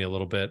talking to me a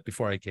little bit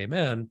before I came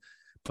in,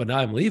 but now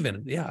I'm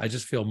leaving. Yeah, I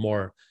just feel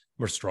more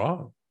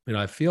strong.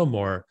 I feel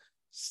more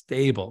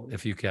stable,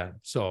 if you can.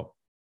 So,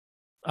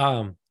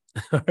 all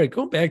right,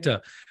 going back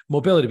to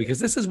mobility, because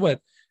this was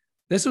what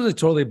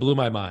totally blew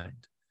my mind,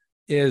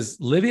 is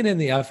living in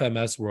the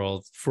FMS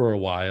world for a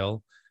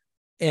while.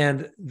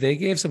 And they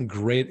gave some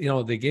great,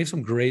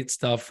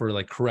 stuff for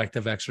like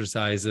corrective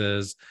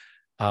exercises,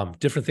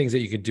 different things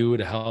that you could do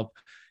to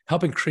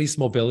help increase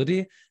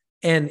mobility.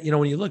 And,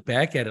 when you look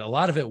back at it, a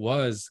lot of it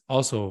was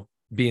also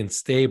being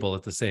stable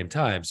at the same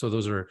time. So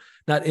those are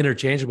not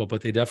interchangeable,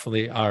 but they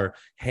definitely are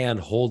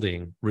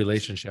hand-holding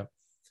relationship.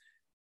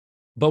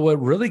 But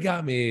what really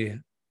got me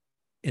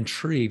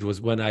intrigued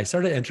was when I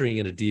started entering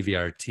into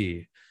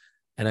DVRT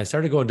and I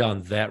started going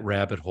down that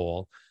rabbit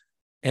hole.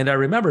 And I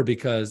remember,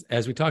 because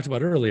as we talked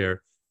about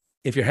earlier,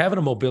 if you're having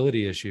a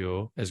mobility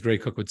issue, as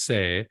Greg Cook would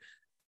say,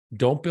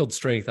 don't build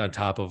strength on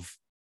top of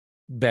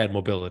bad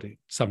mobility.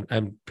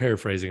 I'm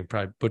paraphrasing,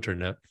 probably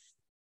butchering it.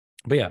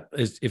 But yeah,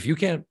 if you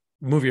can't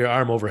move your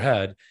arm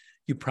overhead,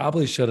 you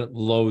probably shouldn't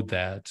load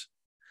that.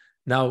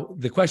 Now,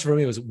 the question for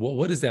me was, well,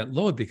 what is that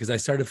load? Because I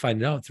started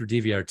finding out through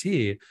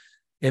DVRT,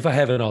 if I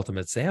have an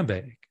ultimate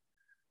sandbag,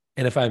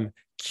 and if I'm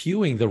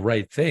cueing the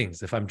right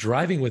things, if I'm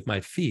driving with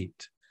my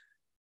feet,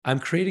 I'm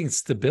creating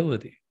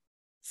stability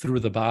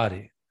through the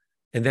body.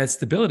 And that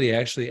stability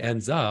actually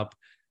ends up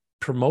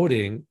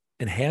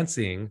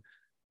enhancing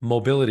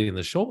mobility in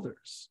the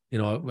shoulders.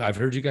 I've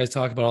heard you guys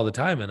talk about all the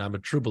time, and I'm a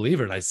true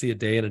believer, and I see it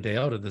day in and day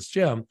out in this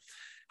gym,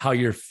 how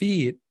your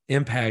feet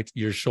impact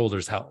your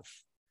shoulders' health.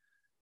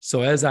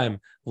 So as I'm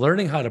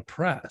learning how to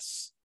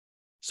press,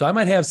 so I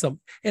might have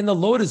and the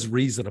load is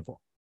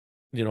reasonable,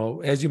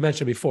 as you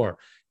mentioned before,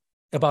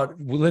 about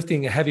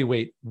lifting a heavy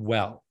weight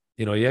well.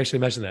 You actually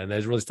mentioned that, and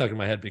that's really stuck in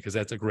my head because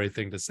that's a great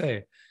thing to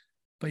say.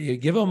 But you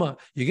give them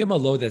a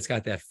load that's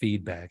got that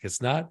feedback.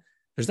 There's not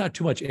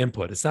too much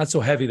input. It's not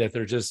so heavy that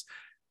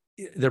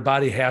their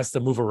body has to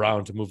move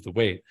around to move the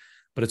weight.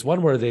 But it's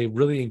one where they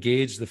really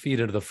engage the feet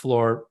into the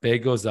floor,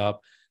 bag goes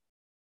up.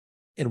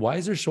 And why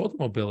is their shoulder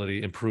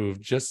mobility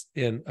improved just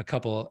in a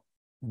couple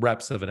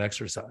reps of an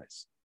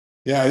exercise?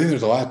 Yeah, I think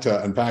there's a lot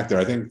to unpack there.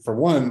 I think, for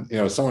one,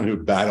 someone who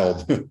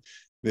battled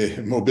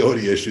the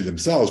mobility issue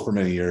themselves for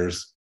many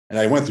years, and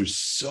I went through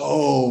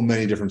so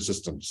many different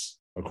systems,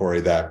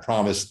 Corey, that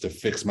promised to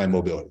fix my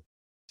mobility.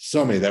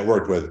 So many that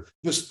worked with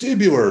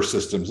vestibular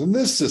systems and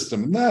this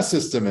system and that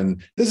system,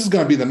 and this is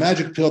going to be the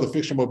magic pill to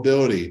fix your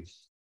mobility.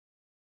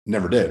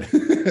 Never did.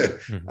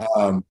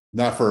 Mm-hmm.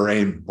 Not for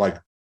any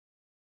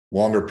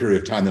longer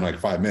period of time than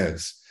 5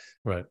 minutes.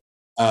 Right.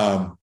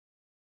 I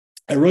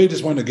really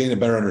just wanted to gain a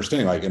better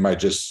understanding. Am I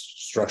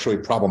just structurally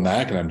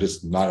problematic and I'm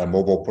just not a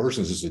mobile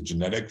person? Is this a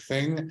genetic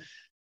thing?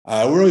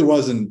 I really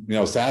wasn't,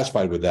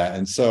 satisfied with that.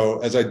 And so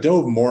as I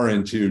dove more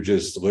into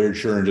just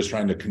literature and just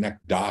trying to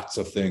connect dots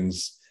of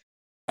things,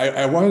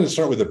 I wanted to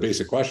start with a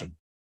basic question.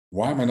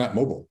 Why am I not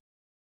mobile?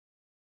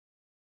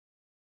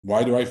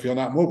 Why do I feel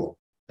not mobile?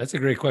 That's a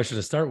great question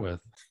to start with.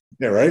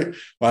 Yeah,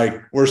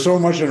 right? We're so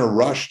much in a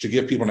rush to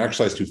give people an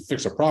exercise to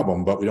fix a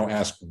problem, but we don't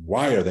ask,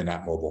 why are they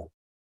not mobile?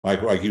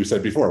 Like you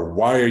said before,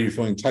 why are you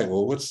feeling tight?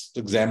 Well, let's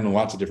examine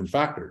lots of different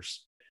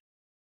factors.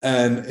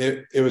 And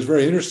it was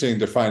very interesting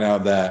to find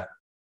out that,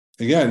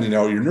 again,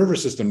 your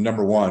nervous system,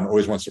 number one,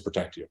 always wants to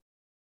protect you.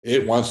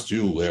 It wants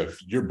to live.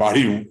 Your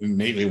body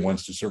innately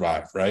wants to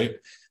survive, right?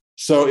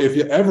 So if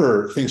you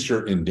ever think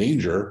you're in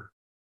danger,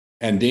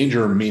 and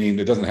danger meaning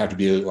it doesn't have to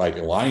be like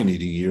a lion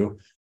eating you,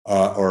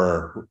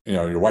 or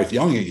your wife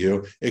yelling at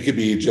you. It could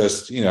be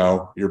just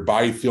your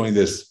body feeling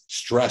this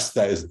stress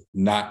that is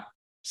not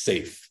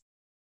safe.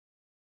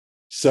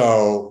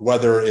 So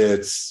whether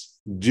it's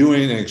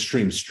doing an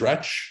extreme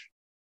stretch,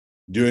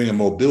 doing a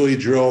mobility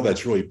drill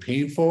that's really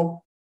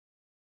painful,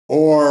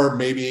 or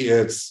maybe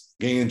it's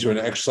getting into an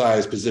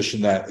exercise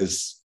position that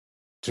is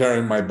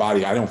telling my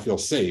body I don't feel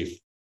safe,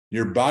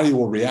 your body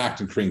will react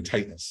and create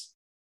tightness,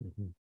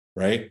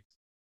 right?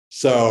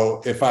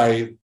 So if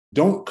I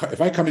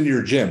come into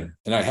your gym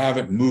and I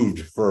haven't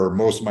moved for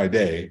most of my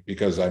day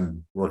because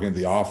I'm working at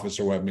the office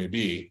or what it may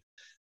be,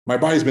 my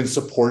body's been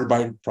supported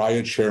by probably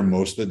a chair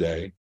most of the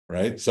day,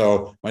 right?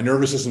 So my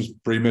nervous system's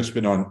pretty much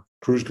been on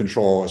cruise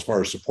control as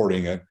far as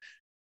supporting it.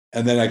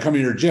 And then I come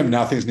in your gym,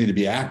 now things need to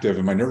be active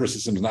and my nervous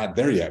system's not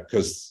there yet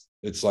because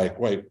it's like,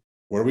 wait,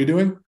 what are we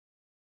doing?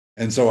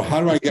 And so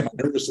how do I get my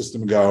nervous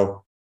system to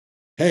go,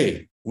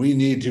 hey, we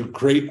need to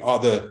create all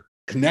the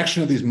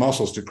connection of these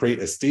muscles to create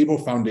a stable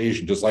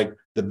foundation, just like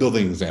the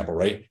building example,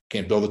 right?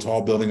 Can't build a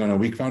tall building on a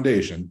weak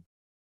foundation,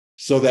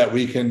 so that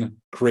we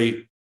can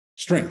create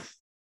strength,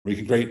 we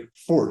can create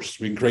force,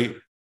 we can create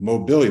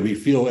mobility. We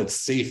feel it's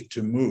safe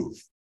to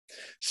move.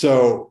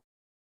 So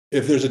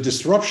if there's a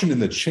disruption in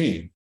the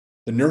chain,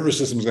 the nervous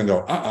system is going to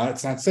go,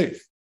 it's not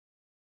safe.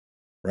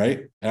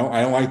 right? I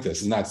don't like this.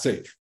 It's not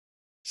safe.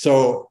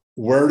 So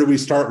where do we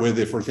start with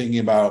if we're thinking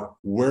about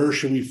where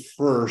should we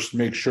first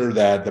make sure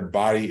that the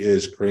body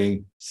is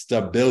creating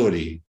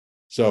stability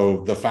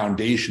so the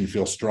foundation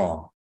feels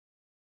strong?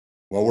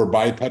 Well, we're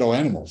bipedal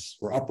animals.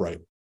 We're upright.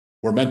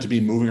 We're meant to be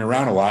moving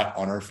around a lot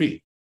on our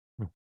feet.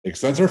 Makes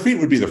sense. Our feet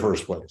would be the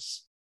first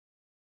place.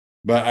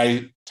 But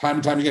time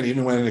and time again,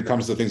 even when it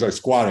comes to things like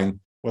squatting,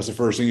 what's the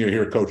first thing you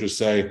hear coaches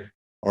say,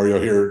 or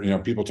you'll hear,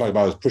 people talk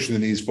about is pushing the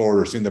knees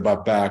forward or seeing the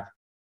butt back,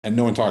 and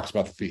no one talks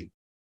about the feet.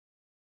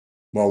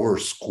 Well, we're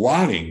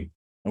squatting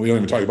and we don't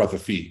even talk about the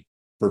feet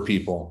for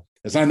people.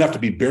 It's not enough to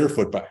be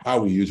barefoot, but how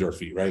we use our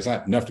feet, right? It's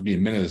not enough to be a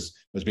minute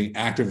as being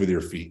active with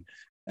your feet.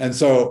 And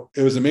so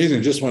it was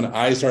amazing. Just when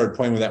I started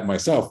playing with that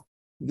myself,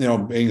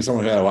 being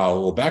someone who had a lot of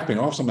low back pain,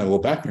 all of a sudden my low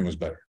back pain was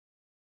better.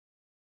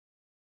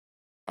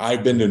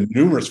 I've been to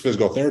numerous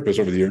physical therapists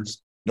over the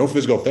years. No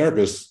physical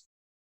therapist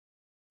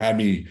had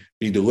me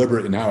be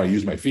deliberate in how I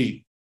use my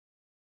feet.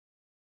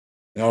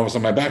 And all of a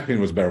sudden my back pain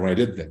was better when I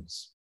did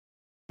things.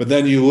 But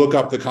then you look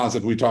up the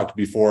concept we talked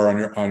before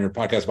on your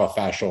podcast about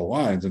fascial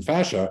lines and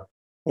fascia.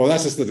 Well,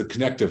 that's just the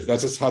connective.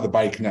 That's just how the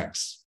body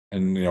connects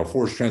and,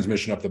 force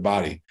transmission up the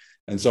body.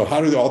 And so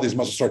how do all these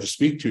muscles start to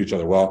speak to each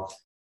other? Well,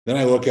 then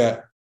I look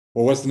at,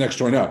 well, what's the next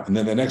joint up? And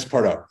then the next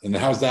part up. And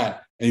then how's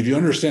that? And if you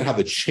understand how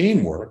the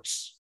chain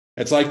works,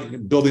 it's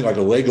like building like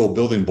a Lego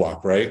building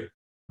block, right?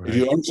 If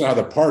you understand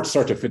how the parts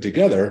start to fit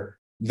together,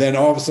 then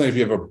all of a sudden, if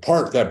you have a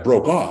part that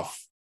broke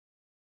off,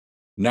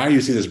 now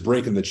you see this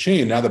break in the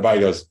chain. Now the body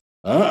goes,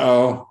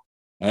 uh-oh,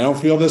 I don't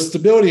feel this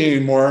stability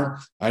anymore.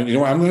 You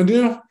know what I'm going to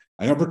do?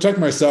 I'm going to protect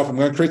myself. I'm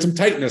going to create some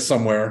tightness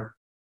somewhere.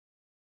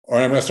 Or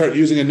I'm going to start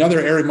using another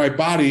area of my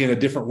body in a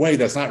different way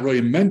that's not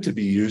really meant to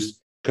be used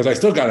because I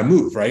still got to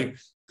move, right?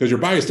 Because your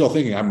body's still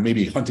thinking I'm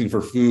maybe hunting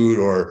for food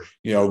or,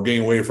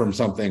 getting away from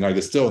something. Like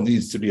it still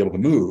needs to be able to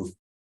move.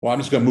 Well, I'm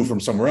just going to move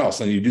from somewhere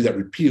else. And you do that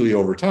repeatedly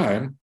over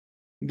time.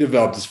 You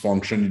develop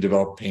dysfunction, you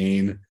develop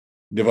pain,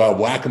 you develop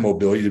lack of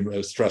mobility, you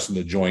develop stress in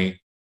the joint.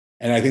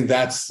 And I think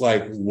that's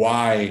like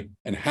why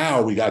and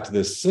how we got to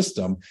this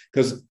system.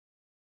 Because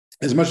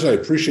as much as I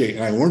appreciate,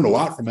 and I learned a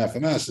lot from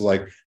FMS,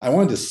 like I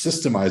wanted to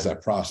systemize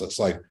that process.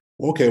 Like,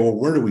 okay, well,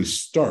 where do we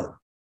start?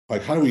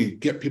 Like, how do we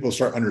get people to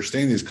start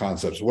understanding these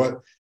concepts?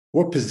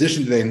 What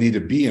position do they need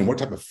to be in? What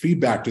type of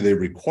feedback do they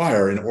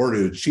require in order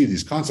to achieve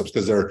these concepts?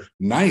 Because they're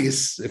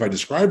nice if I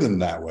describe them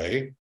that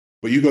way,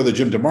 but you go to the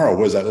gym tomorrow,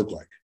 what does that look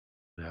like?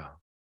 Yeah.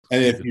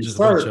 And if you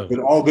start with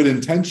all good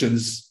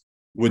intentions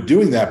with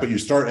doing that, but you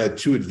start at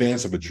too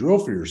advanced of a drill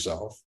for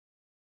yourself,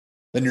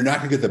 then you're not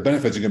going to get the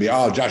benefits. You're going to be,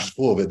 oh, Josh is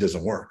full of it,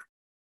 doesn't work.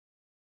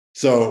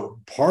 So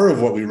part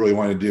of what we really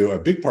wanted to do, a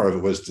big part of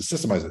it was to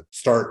systemize it.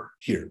 Start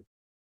here.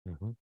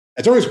 Mm-hmm.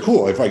 It's always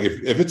cool. If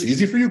it's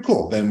easy for you,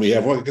 cool. Then we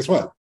have, guess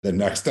what? The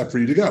next step for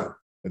you to go.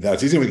 If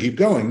that's easy, we keep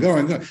going.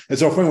 It's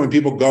so funny when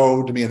people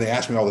go to me and they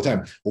ask me all the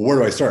time, well, where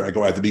do I start? I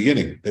go at the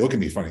beginning. They look at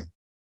me funny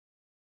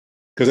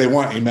because they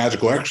want a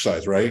magical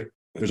exercise, right?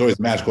 There's always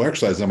magical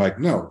exercise. And I'm like,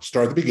 no,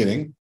 start at the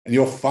beginning and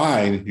you'll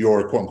find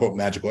your quote unquote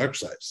magical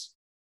exercise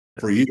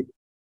for you.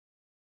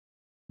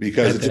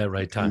 Because at that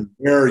right time,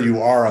 where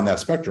you are on that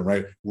spectrum,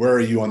 right? Where are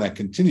you on that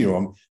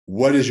continuum?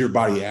 What is your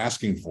body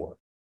asking for?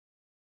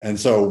 And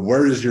so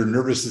where does your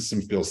nervous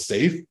system feel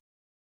safe?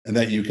 And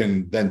that you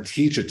can then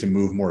teach it to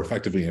move more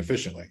effectively and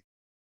efficiently.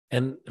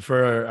 And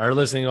for our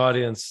listening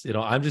audience,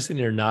 I'm just in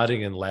here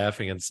nodding and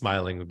laughing and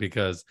smiling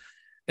because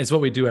it's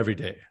what we do every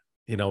day.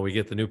 We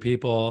get the new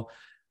people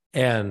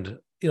and,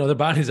 their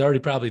body's already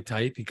probably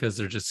tight because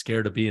they're just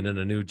scared of being in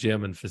a new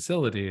gym and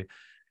facility,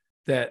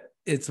 that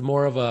it's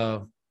more of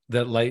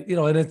that light,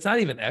 and it's not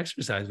even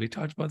exercise. We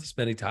talked about this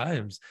many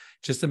times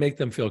just to make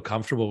them feel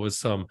comfortable with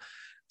some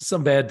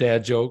bad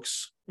dad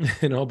jokes,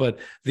 but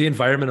the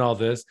environment, all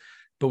this.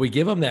 But we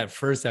give them that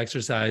first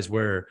exercise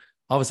where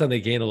all of a sudden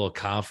they gain a little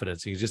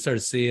confidence. You just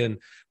start seeing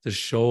the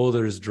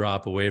shoulders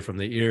drop away from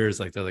the ears.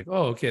 Like they're like,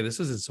 oh, okay,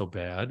 this isn't so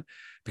bad,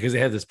 because they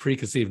have this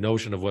preconceived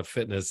notion of what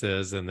fitness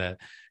is and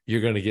that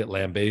you're going to get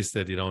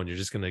lambasted, and you're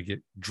just going to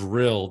get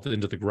drilled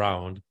into the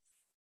ground.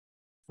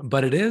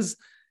 But it's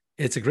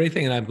a great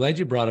thing. And I'm glad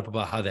you brought up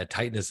about how that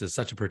tightness is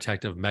such a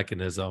protective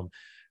mechanism,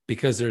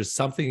 because there's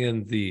something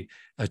in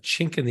a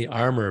chink in the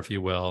armor, if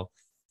you will,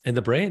 in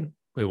the brain.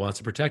 It wants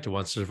to protect, it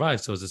wants to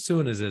survive. So as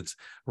soon as it's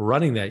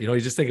running that, you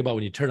just think about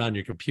when you turn on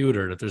your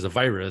computer and if there's a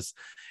virus,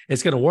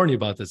 it's going to warn you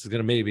about this. It's going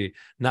to maybe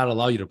not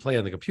allow you to play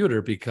on the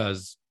computer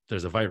because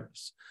there's a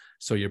virus.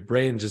 So your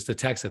brain just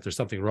detects that there's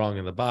something wrong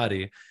in the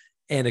body,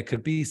 and it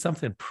could be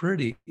something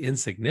pretty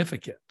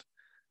insignificant,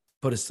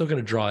 but it's still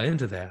going to draw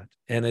into that.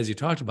 And as you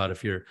talked about,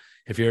 if you're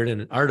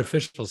in an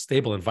artificial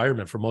stable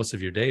environment for most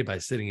of your day by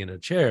sitting in a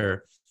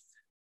chair,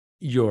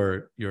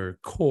 your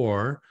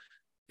core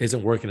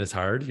isn't working as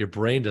hard. Your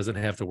brain doesn't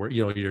have to work,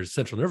 your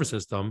central nervous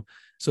system.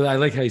 So I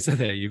like how you said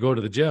that. You go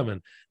to the gym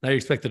and now you're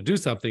expected to do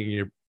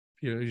something.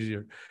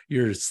 And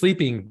your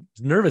sleeping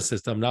nervous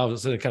system now all of a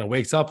sudden kind of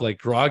wakes up like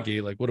groggy,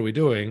 like, what are we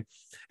doing?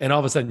 And all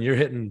of a sudden you're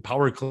hitting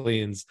power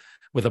cleans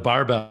with a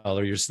barbell,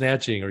 or you're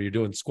snatching, or you're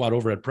doing squat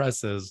overhead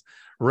presses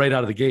right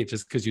out of the gate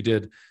just because you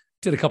did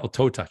did a couple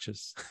toe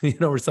touches,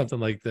 or something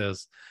like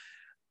this.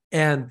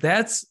 And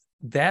that's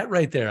that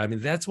right there. I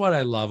mean, that's what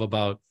I love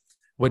about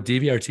what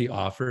DVRT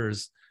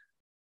offers.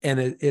 And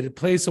it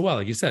plays so well.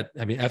 Like you said,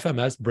 I mean,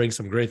 FMS brings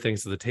some great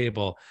things to the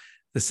table.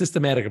 The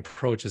systematic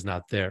approach is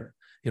not there.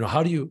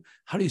 How do you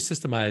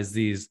systemize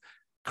these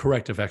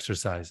corrective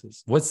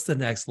exercises? What's the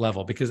next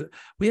level? Because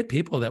we had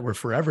people that were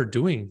forever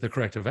doing the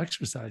corrective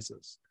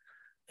exercises.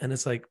 And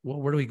it's like, well,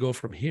 where do we go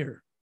from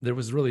here? There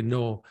was really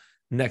no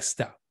next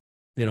step,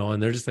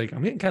 and they're just like,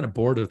 I'm getting kind of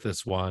bored with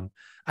this one.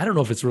 I don't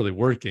know if it's really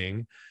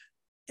working.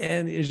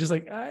 And it's just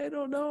like, I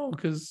don't know,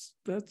 because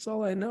that's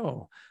all I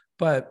know.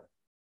 But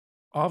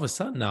all of a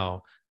sudden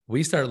now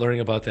we start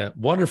learning about that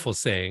wonderful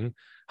saying,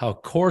 how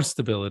core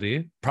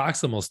stability,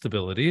 proximal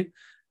stability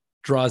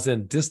draws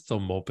in distal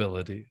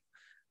mobility.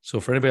 So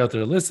for anybody out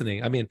there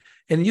listening, I mean,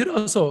 and you'd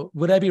also,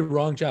 would I be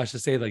wrong, Josh, to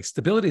say like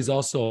stability is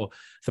also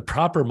the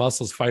proper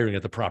muscles firing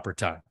at the proper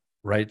time,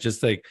 right?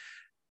 Just like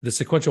the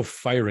sequential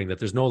firing, that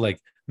there's no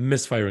like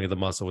misfiring of the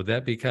muscle. Would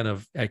that be kind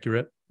of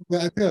accurate? Yeah,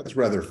 I think that's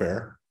rather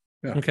fair.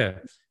 Yeah. Okay.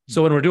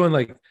 So when we're doing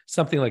like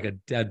something like a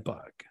dead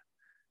bug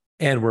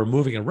and we're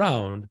moving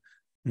around,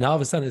 now all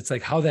of a sudden it's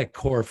like how that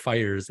core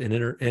fires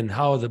and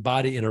how the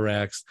body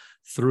interacts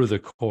through the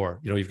core.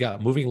 You've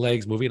got moving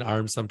legs, moving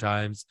arms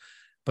sometimes,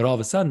 but all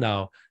of a sudden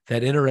now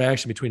that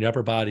interaction between your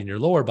upper body and your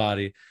lower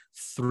body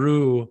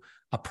through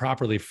a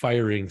proper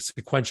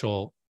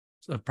sequential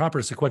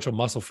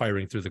muscle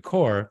firing through the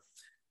core,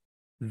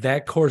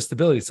 that core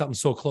stability, something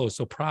so close,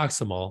 so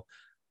proximal,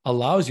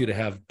 allows you to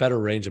have better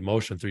range of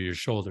motion through your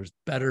shoulders,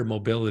 better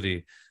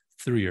mobility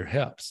through your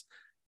hips.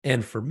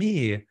 And for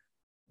me,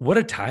 what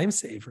a time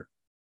saver.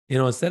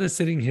 Instead of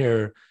sitting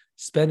here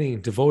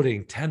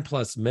devoting 10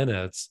 plus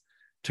minutes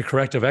to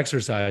corrective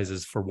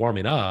exercises for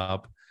warming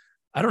up,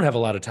 I don't have a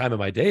lot of time in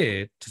my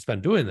day to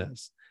spend doing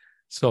this.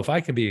 So if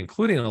I can be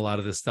including a lot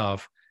of this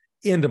stuff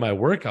into my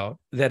workout,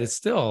 that is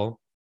still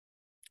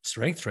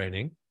strength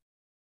training,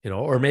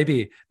 or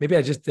maybe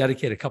I just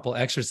dedicate a couple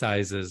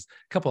exercises,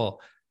 couple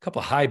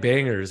high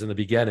bangers in the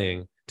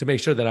beginning to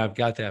make sure that I've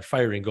got that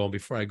firing going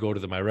before I go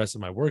to my rest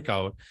of my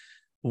workout.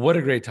 What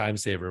a great time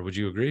saver. Would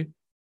you agree?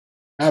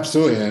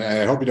 Absolutely. And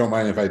I hope you don't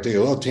mind if I take a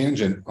little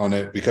tangent on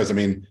it, because I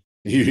mean,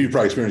 you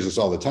probably experience this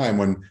all the time.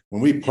 When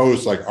we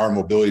post like our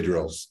mobility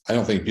drills, I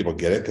don't think people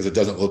get it because it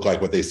doesn't look like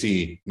what they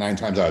see 9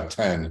 times out of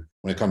 10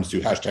 when it comes to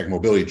hashtag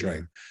mobility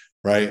training,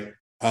 right?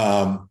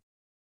 And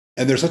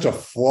there's such a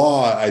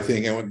flaw, I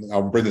think, and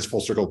I'll bring this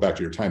full circle back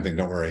to your time thing,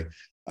 don't worry.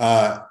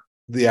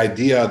 The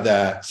idea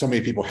that so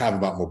many people have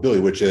about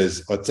mobility, which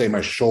is, let's say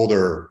my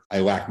shoulder, I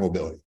lack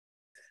mobility.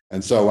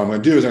 And so what I'm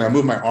going to do is I'm going to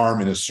move my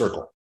arm in a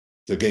circle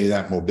to gain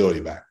that mobility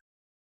back.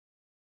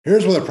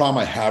 Here's what the problem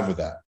I have with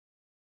that.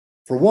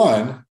 For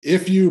one,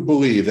 if you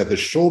believe that the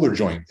shoulder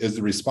joint is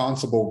the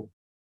responsible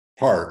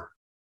part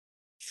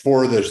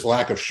for this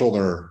lack of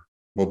shoulder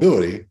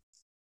mobility,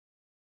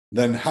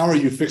 then how are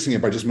you fixing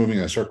it by just moving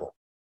in a circle?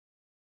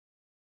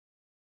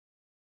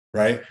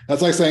 Right?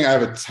 That's like saying I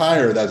have a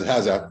tire that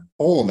has a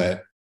hole in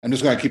it. I'm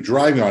just going to keep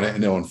driving on it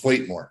and it'll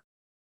inflate more.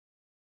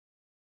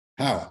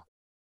 How?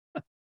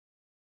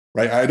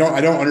 Right? I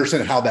don't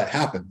understand how that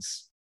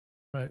happens.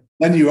 Right.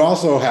 Then you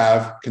also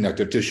have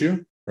connective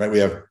tissue, right? We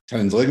have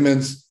tendons,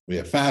 ligaments, we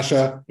have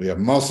fascia, we have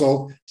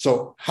muscle.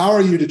 So how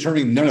are you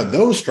determining none of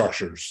those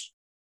structures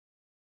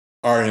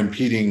are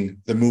impeding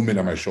the movement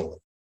of my shoulder?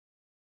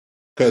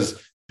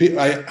 Because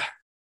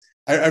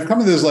I've come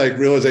to this like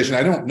realization,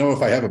 I don't know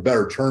if I have a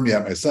better term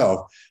yet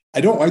myself. I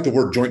don't like the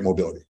word joint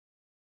mobility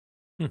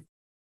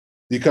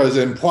because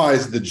it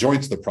implies the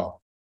joint's the problem.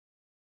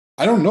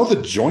 I don't know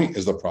the joint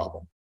is the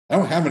problem. I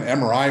don't have an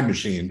MRI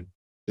machine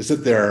to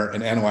sit there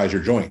and analyze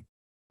your joint.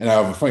 And I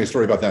have a funny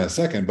story about that in a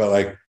second, but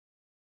like,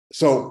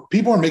 so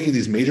people are making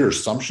these major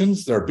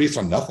assumptions that are based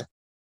on nothing.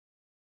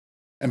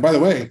 And by the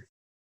way,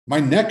 my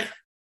neck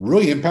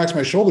really impacts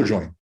my shoulder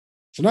joint.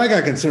 So now I got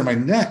to consider my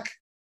neck.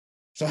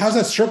 So how's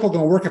that circle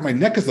going to work if my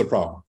neck is the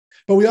problem?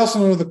 But we also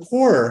know the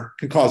core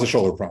can cause a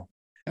shoulder problem.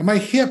 And my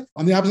hip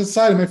on the opposite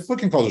side of my foot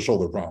can cause a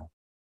shoulder problem.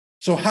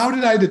 So how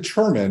did I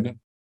determine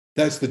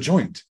that's the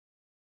joint?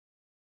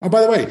 Oh,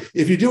 by the way,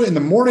 if you do it in the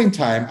morning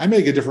time, I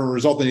may get a different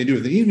result than you do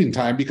in the evening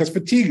time because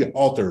fatigue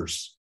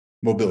alters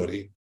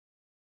mobility,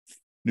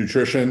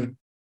 nutrition,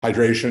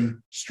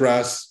 hydration,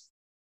 stress.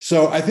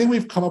 So I think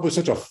we've come up with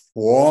such a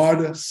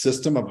flawed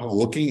system of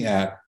looking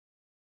at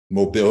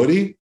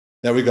mobility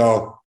that we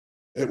go,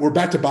 we're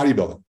back to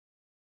bodybuilding.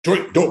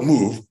 Joint, don't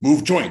move,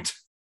 move joint.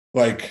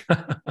 Like,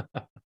 and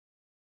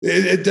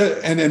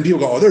then people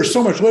go, oh, there's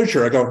so much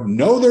literature. I go,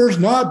 no, there's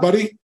not,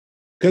 buddy.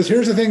 Because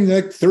here's the thing,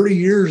 like 30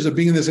 years of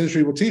being in this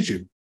industry will teach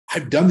you.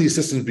 I've done these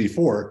systems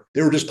before.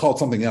 They were just called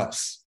something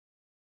else.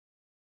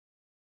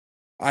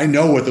 I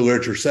know what the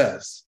literature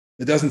says.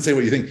 It doesn't say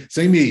what you think.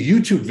 Sending me a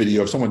YouTube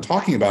video of someone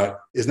talking about it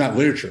is not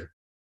literature,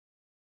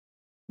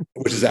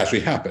 which has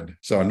actually happened.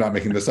 So I'm not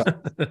making this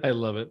up. I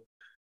love it.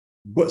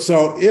 But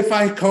so if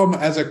I come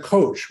as a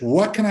coach,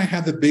 what can I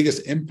have the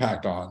biggest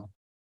impact on?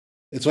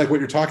 It's like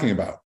what you're talking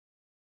about.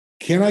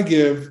 Can I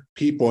give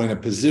people in a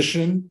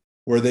position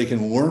where they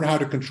can learn how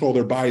to control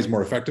their bodies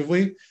more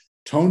effectively,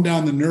 tone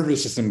down the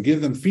nervous system,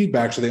 give them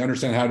feedback so they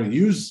understand how to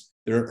use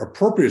their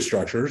appropriate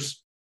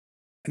structures.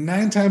 And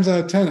 9 times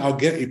out of 10, I'll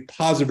get a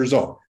positive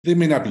result. They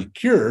may not be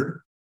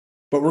cured,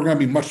 but we're going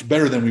to be much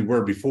better than we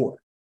were before.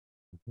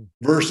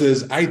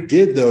 Versus I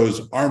did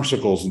those arm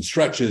circles and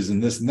stretches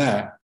and this and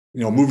that,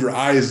 move your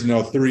eyes,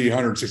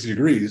 360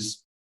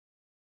 degrees.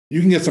 You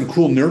can get some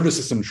cool nervous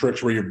system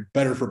tricks where you're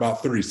better for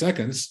about 30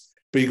 seconds,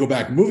 but you go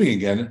back moving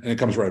again and it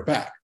comes right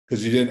back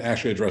because you didn't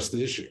actually address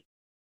the issue.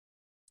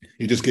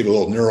 You just gave a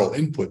little neural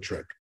input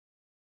trick.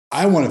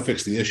 I want to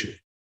fix the issue.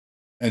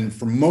 And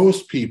for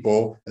most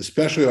people,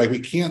 especially we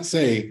can't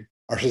say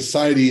our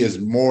society is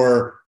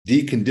more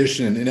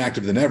deconditioned and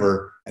inactive than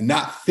ever and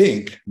not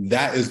think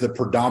that is the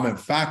predominant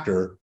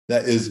factor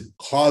that is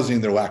causing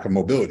their lack of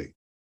mobility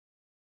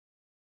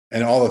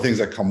and all the things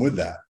that come with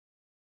that.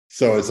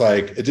 So it's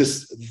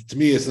to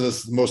me, it's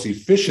the most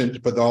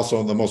efficient, but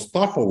also the most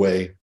thoughtful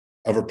way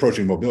of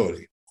approaching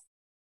mobility.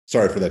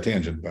 Sorry for that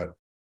tangent, but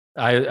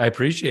I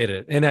appreciate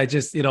it. And I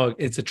just,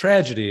 it's a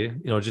tragedy,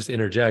 just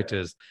interject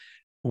is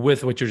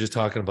with what you're just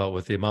talking about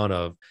with the amount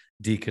of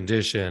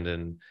deconditioned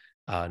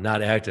and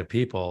not active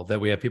people that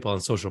we have people on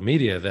social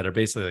media that are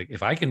basically like,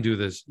 if I can do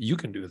this, you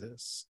can do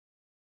this.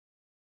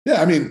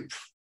 Yeah. I mean,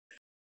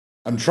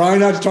 I'm trying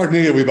not to talk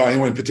negatively about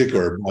anyone in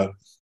particular, but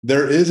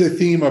there is a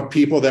theme of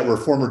people that were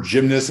former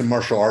gymnasts and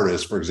martial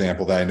artists, for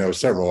example, that I know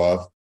several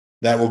of,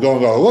 that will go and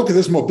go, look at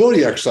this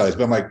mobility exercise.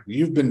 But I'm like,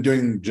 you've been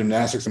doing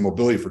gymnastics and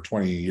mobility for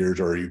 20 years,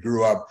 or you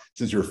grew up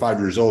since you were 5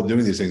 years old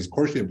doing these things. Of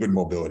course, you have good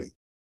mobility.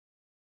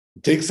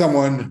 Take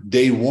someone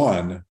day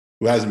one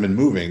who hasn't been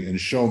moving and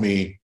show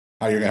me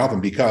how you're going to help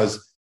them,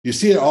 because you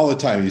see it all the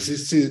time. You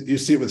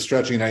see it with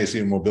stretching, and now you see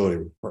it in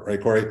mobility,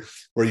 right, Corey?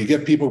 Where you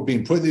get people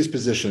being put in these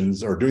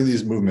positions or doing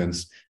these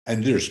movements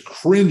and they're just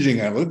cringing.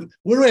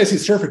 Literally, I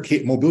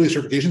see mobility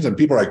certifications and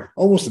people are like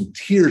almost in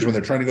tears when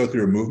they're trying to go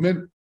through a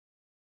movement.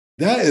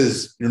 That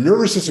is your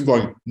nervous system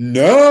going,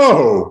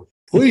 no,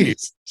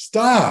 please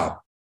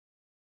stop.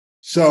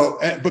 So,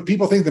 but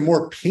people think the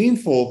more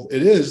painful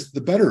it is, the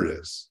better it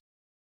is.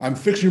 I'm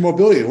fixing your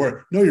mobility.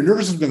 Where no, your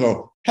nervous system going to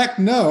go, heck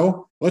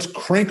no, let's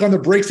crank on the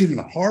brakes even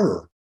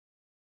harder.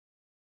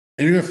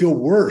 And you're going to feel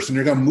worse and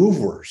you're going to move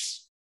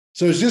worse.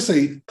 So it's just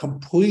a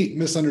complete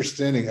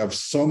misunderstanding of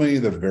so many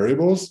of the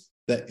variables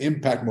that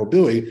impact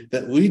mobility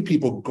that lead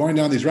people going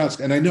down these routes.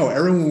 And I know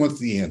everyone wants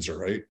the answer,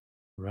 right?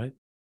 Right.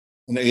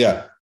 And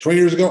yeah, 20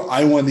 years ago,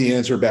 I won the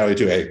answer badly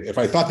too. Hey, if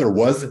I thought there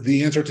was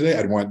the answer today,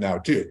 I'd want it now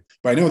too.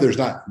 But I know there's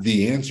not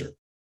the answer.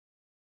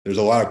 There's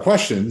a lot of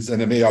questions,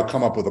 and then maybe I'll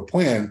come up with a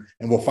plan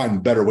and we'll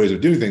find better ways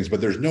of doing things. But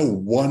there's no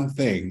one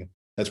thing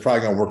that's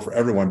probably going to work for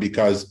everyone,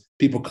 because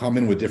people come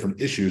in with different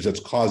issues that's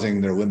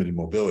causing their limited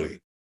mobility.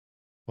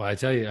 Well, I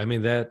tell you, I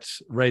mean,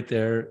 that's right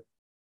there.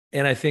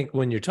 And I think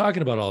when you're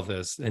talking about all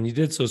this, and you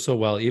did so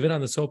well, even on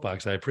the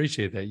soapbox, I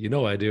appreciate that.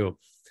 I do.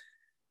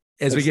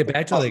 As we get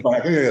back to I think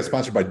I got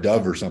sponsored by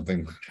Dove or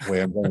something. The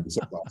way I'm going to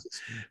the soapboxes.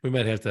 we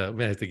might have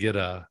to get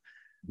a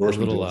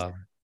little.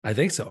 I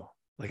think so.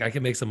 I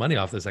can make some money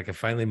off this. I can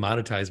finally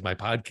monetize my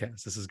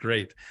podcast. This is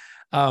great.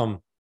 Kind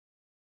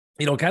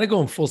of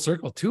going full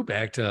circle too,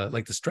 back to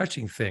the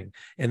stretching thing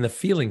and the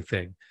feeling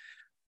thing,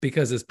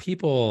 because as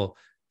people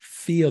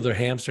feel their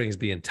hamstrings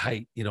being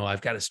tight,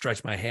 I've got to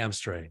stretch my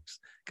hamstrings,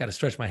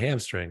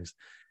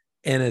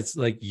 And it's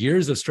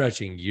years of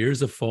stretching,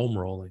 years of foam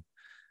rolling,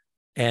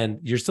 and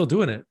you're still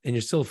doing it and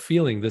you're still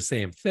feeling the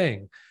same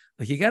thing.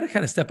 You got to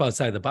kind of step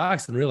outside the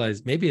box and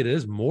realize maybe it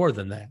is more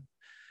than that.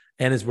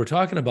 And as we're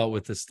talking about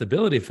with the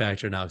stability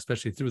factor now,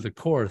 especially through the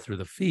core, through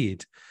the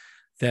feet,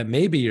 that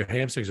maybe your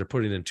hamstrings are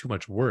putting in too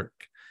much work,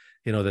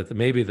 that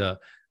maybe the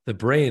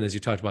brain, as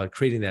you talked about,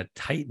 creating that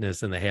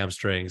tightness in the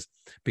hamstrings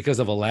because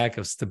of a lack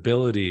of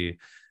stability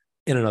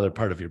in another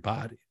part of your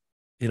body,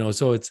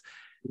 so it's,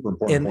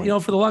 and,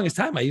 for the longest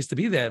time, I used to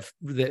be that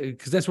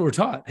because that's what we're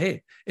taught.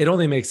 Hey, it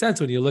only makes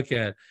sense when you look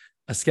at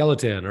a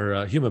skeleton or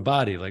a human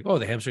body,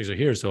 the hamstrings are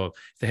here. So if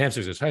the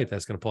hamstrings are tight,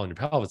 that's going to pull on your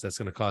pelvis. That's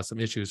going to cause some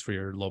issues for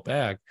your low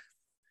back.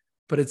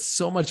 But it's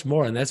so much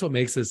more. And that's what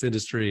makes this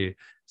industry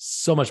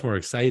so much more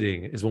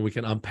exciting, is when we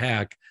can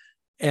unpack.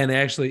 And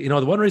actually,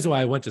 the one reason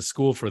why I went to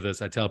school for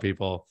this, I tell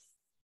people,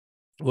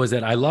 was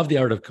that I love the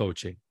art of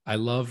coaching. I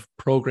love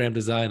program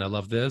design. I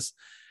love this,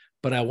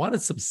 but I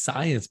wanted some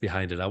science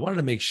behind it. I wanted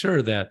to make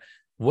sure that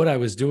what I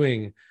was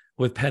doing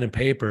with pen and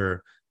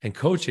paper and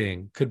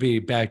coaching could be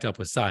backed up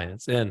with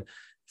science. And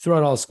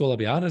throughout all school, I'll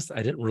be honest,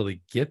 I didn't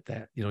really get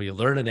that. You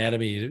learn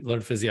anatomy, you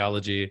learn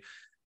physiology,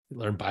 you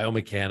learn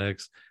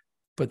biomechanics,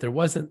 but there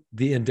wasn't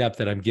the in-depth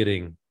that I'm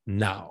getting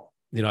now.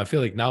 I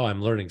feel like now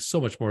I'm learning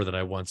so much more than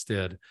I once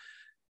did.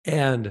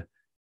 And,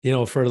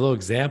 for a little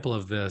example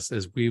of this,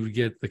 is we would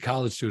get the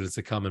college students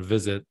to come and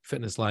visit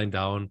Fitness Line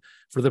Down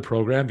for the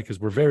program, because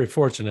we're very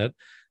fortunate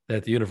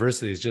that the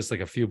university is just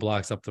a few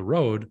blocks up the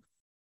road.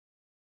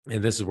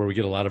 And this is where we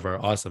get a lot of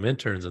our awesome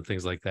interns and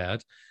things like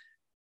that.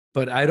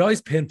 But I'd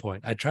always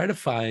pinpoint, I'd try to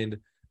find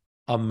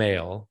a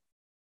male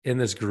in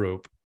this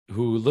group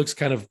who looks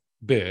kind of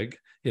big,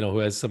 who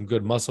has some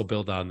good muscle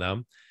build on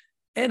them.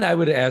 And I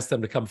would ask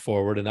them to come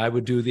forward and I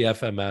would do the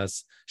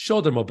FMS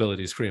shoulder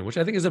mobility screen, which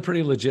I think is a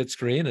pretty legit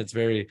screen. It's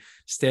very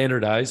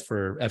standardized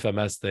for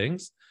FMS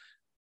things.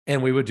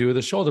 And we would do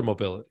the shoulder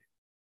mobility.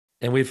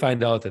 And we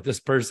find out that this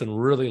person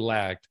really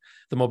lacked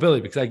the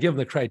mobility because I give them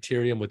the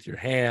criterion with your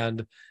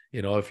hand,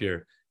 if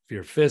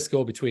your fists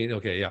go between,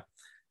 okay, yeah.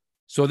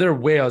 So they're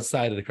way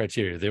outside of the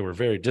criteria. They were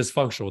very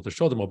dysfunctional with their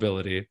shoulder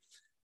mobility.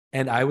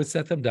 And I would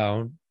set them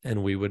down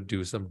and we would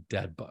do some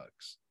dead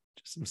bugs,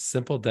 just some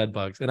simple dead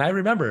bugs. And I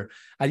remember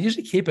I'd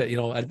usually keep it,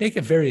 I'd make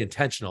it very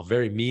intentional,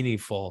 very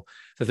meaningful,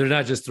 that they're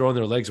not just throwing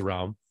their legs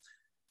around,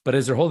 but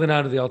as they're holding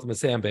on to the ultimate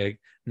sandbag,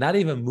 not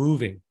even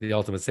moving the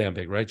ultimate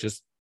sandbag, right?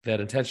 Just that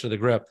intention of the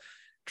grip,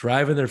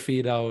 driving their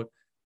feet out.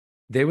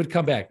 They would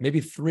come back, maybe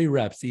 3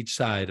 reps each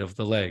side of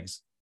the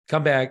legs,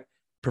 come back,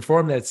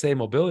 perform that same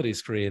mobility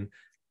screen.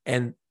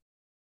 And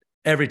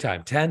every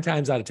time, 10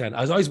 times out of 10,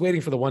 I was always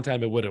waiting for the one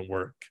time it wouldn't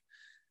work.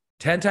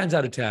 10 times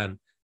out of 10,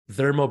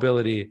 their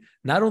mobility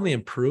not only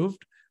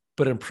improved,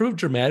 but improved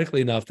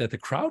dramatically enough that the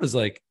crowd is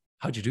like,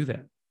 how'd you do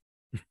that?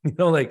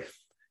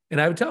 And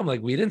I would tell them,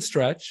 like, we didn't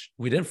stretch,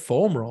 we didn't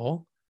foam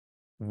roll.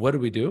 What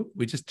did we do?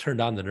 We just turned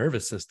on the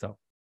nervous system.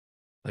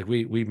 Like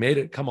we made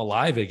it come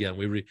alive again.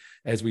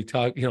 As we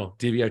talk,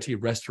 DVRT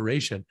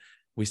restoration,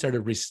 we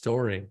started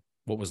restoring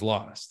what was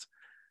lost.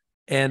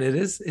 And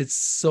it's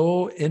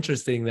so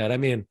interesting that,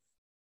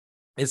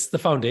 it's the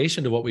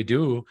foundation to what we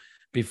do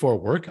before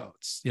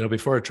workouts,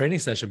 before a training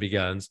session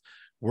begins,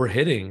 we're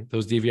hitting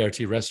those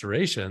DVRT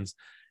restorations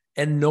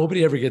and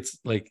nobody ever gets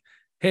like,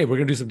 hey, we're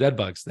going to do some dead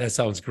bugs. That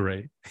sounds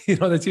great.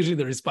 That's usually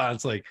the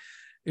response. Like,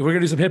 we're going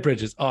to do some hip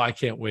bridges. Oh, I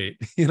can't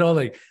wait.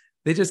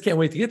 They just can't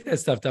wait to get that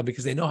stuff done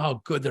because they know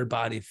how good their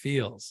body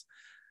feels.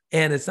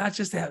 And it's not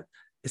just that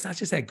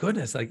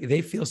goodness. Like, they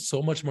feel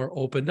so much more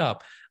opened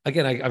up.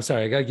 Again, I'm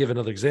sorry, I got to give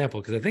another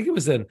example because I think it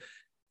was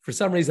for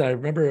some reason, I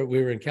remember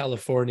we were in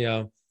California.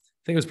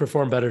 I think it was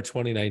Perform Better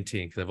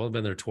 2019 because I've only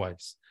been there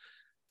twice.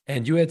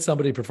 And you had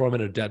somebody performing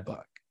a dead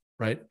bug,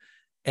 right?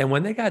 And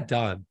when they got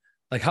done,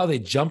 like how they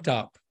jumped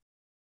up,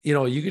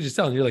 you could just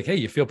tell them, you're like, hey,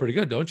 you feel pretty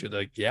good, don't you?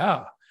 They're like,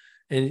 yeah.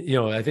 And,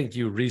 I think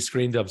you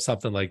rescreened up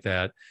something like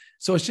that.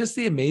 So it's just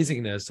the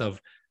amazingness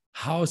of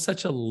how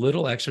such a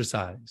little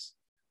exercise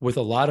with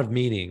a lot of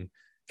meaning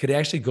could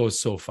actually go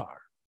so far.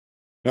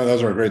 No,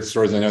 those are great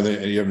stories. I know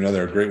that you have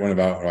another great one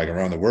about like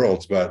around the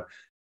world, but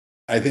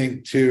I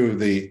think too,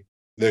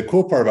 the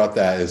cool part about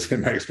that is,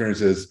 in my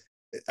experience, is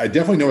I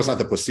definitely know it's not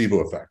the placebo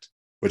effect,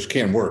 which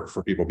can work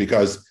for people,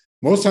 because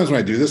most times when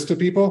I do this to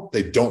people,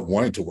 they don't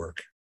want it to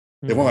work.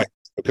 They want, like,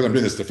 because I'm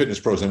doing this to fitness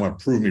pros, they want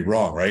to prove me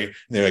wrong, right? And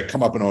they like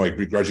come up and like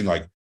begrudging,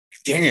 like,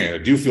 dang it, I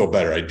do feel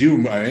better. I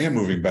am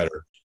moving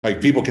better. Like,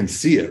 people can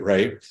see it,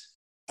 right?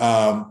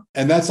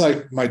 And that's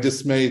like my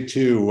dismay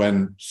too,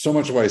 when so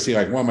much of what I see,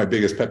 like one of my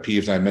biggest pet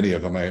peeves, and I have many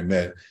of them, I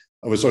admit,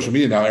 with social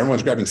media now,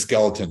 everyone's grabbing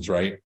skeletons,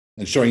 right?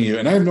 And showing you,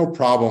 and I have no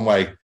problem,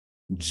 like,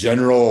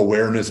 general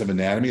awareness of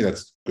anatomy,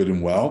 that's good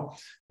and well.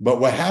 But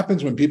what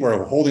happens when people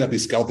are holding up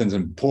these skeletons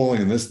and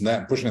pulling and this and that,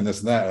 and pushing and this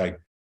and that, like,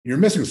 you're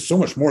missing so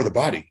much more of the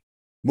body.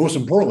 Most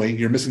importantly,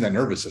 you're missing that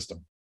nervous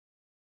system.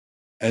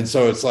 And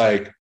so it's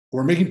like,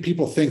 we're making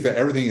people think that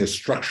everything is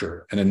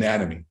structure and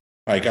anatomy.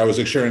 Like, I was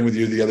sharing with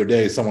you the other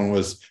day, someone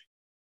was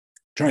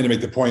trying to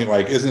make the point,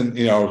 like,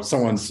 isn't,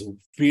 someone's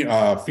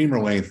femur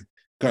length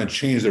going to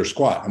change their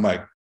squat? I'm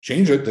like,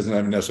 change it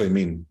doesn't necessarily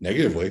mean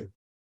negatively.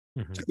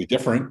 It's going to be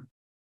different.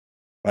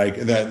 Like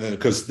that,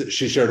 because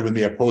she shared with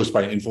me a post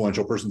by an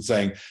influential person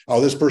saying, oh,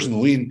 this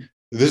person leaned,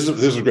 this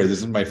is great. This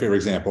is my favorite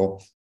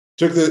example.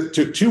 Took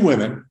 2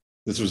 women.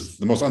 This was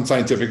the most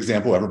unscientific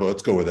example ever, but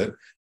let's go with it.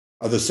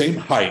 Of the same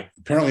height.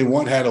 Apparently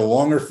one had a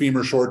longer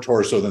femur, short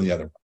torso than the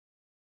other one,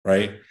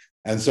 right?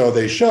 And so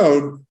he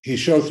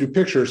showed through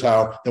pictures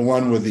how the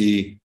one with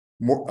the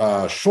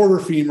more, shorter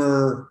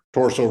femur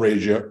torso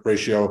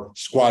ratio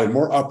squatted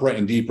more upright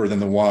and deeper than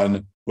the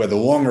one who had the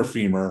longer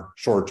femur,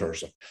 short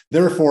torso.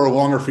 Therefore, a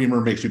longer femur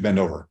makes you bend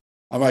over.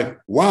 I'm like,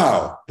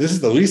 wow, this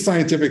is the least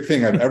scientific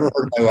thing I've ever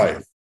heard in my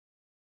life.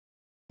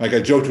 Like,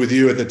 I joked with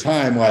you at the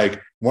time,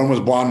 like, one was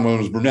blonde, one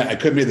was brunette. I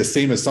could have made the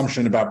same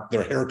assumption about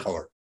their hair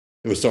color.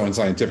 It was so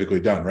unscientifically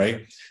done,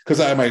 right? Because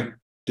I'm like,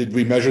 did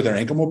we measure their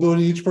ankle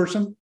mobility in each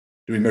person?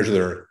 Do we measure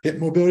their hip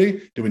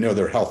mobility? Do we know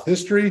their health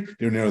history? Do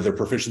we know their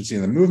proficiency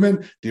in the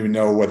movement? Do we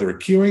know what they're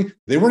cueing?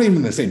 They weren't even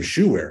in the same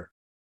shoe wear.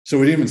 So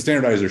we didn't even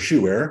standardize their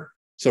shoe wear.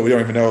 So we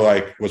don't even know,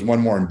 like, was one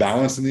more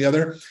imbalanced than the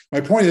other?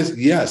 My point is,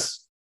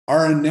 yes,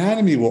 our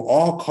anatomy will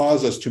all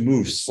cause us to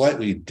move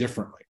slightly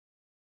differently.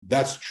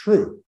 That's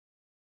true.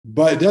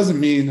 But it doesn't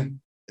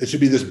mean it should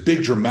be this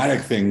big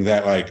dramatic thing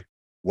that, like,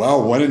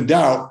 well, when in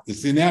doubt,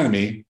 it's the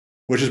anatomy,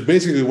 which is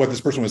basically what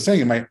this person was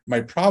saying. And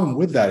my problem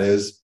with that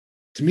is,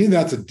 to me,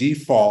 that's a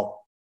default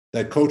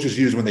that coaches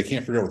use when they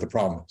can't figure out what the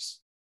problem is.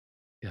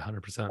 Yeah,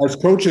 100%. As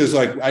coaches,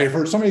 like, I've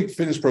heard so many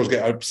fitness pros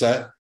get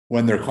upset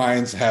when their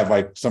clients have,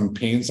 like, some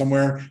pain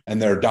somewhere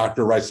and their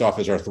doctor writes off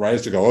as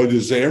arthritis to go, oh,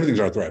 just say everything's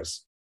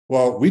arthritis.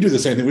 Well, we do the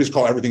same thing. We just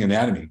call everything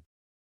anatomy.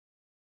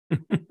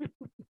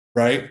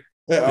 Right?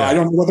 Yeah. I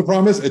don't know what the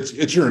problem is.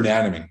 It's your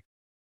anatomy.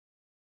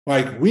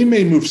 Like we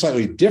may move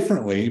slightly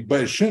differently, but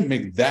it shouldn't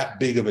make that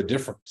big of a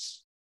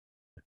difference.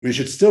 We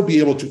should still be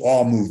able to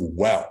all move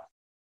well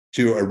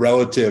to a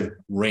relative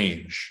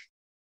range,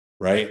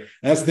 right? And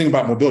that's the thing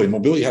about mobility.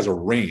 Mobility has a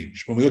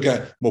range. When we look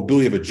at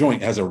mobility of a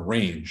joint, it has a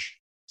range.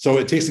 So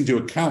it takes into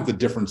account the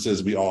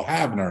differences we all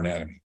have in our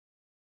anatomy.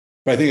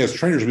 But I think as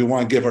trainers, we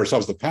want to give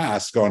ourselves the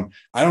pass going,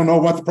 I don't know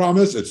what the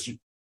problem is. It's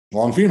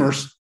long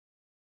femurs.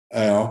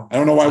 I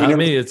don't know why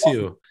it's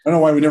you. I don't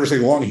know why we never say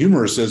long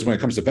humerus is when it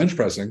comes to bench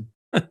pressing.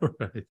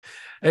 Right.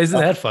 Isn't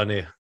that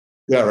funny?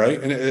 Yeah,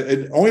 right. And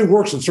it only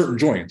works in certain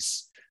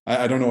joints.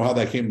 I don't know how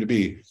that came to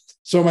be.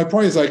 So my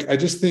point is, like, I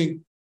just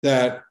think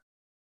that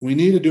we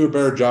need to do a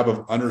better job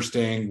of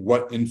understanding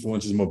what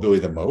influences mobility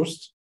the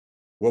most,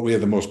 what we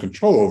have the most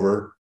control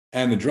over,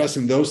 and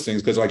addressing those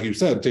things. Because like you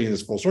said, taking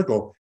this full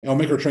circle, it'll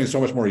make our training so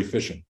much more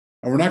efficient.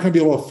 And we're not going to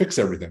be able to fix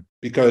everything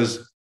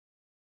because,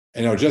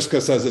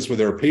 Jessica says this with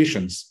her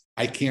patients,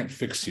 I can't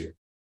fix you.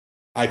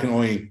 I can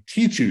only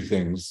teach you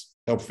things,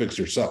 help fix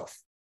yourself.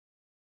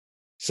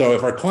 So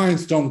if our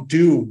clients don't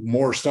do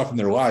more stuff in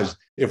their lives,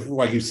 if,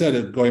 like you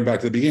said, going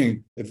back to the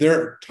beginning, if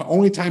their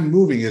only time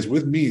moving is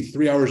with me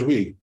 3 hours a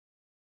week,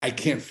 I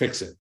can't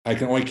fix it. I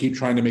can only keep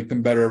trying to make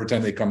them better every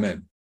time they come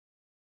in,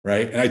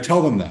 right? And I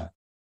tell them that.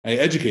 I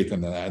educate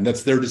them on that. And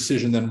that's their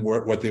decision then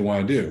what they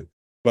want to do.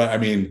 But I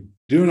mean,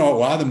 doing a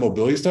lot of the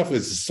mobility stuff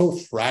is so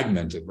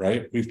fragmented,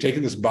 right? We've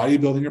taken this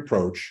bodybuilding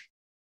approach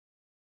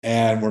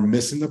and we're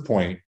missing the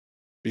point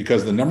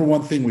because the number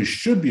one thing we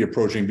should be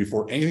approaching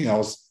before anything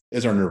else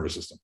is our nervous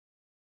system,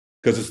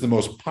 because it's the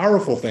most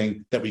powerful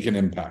thing that we can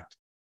impact,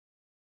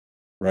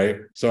 right?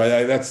 So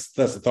that's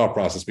the thought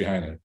process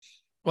behind it.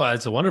 Well,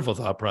 it's a wonderful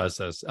thought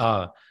process.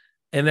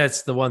 And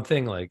that's the one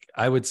thing, like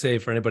I would say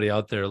for anybody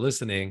out there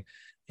listening,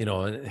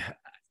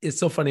 it's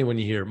so funny when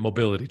you hear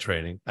mobility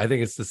training. I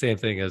think it's the same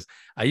thing as,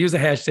 I use a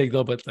hashtag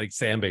though, but like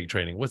sandbag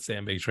training. What's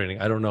sandbag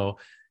training? I don't know.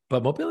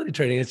 But mobility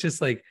training, it's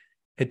just like,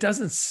 it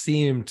doesn't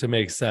seem to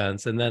make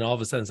sense. And then all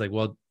of a sudden it's like,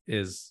 well,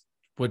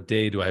 what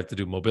day do I have to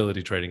do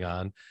mobility training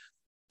on?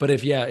 But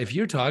if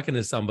you're talking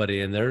to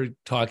somebody and they're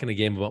talking a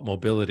game about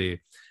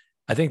mobility,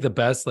 I think the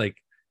best like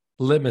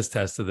litmus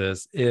test of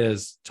this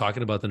is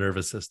talking about the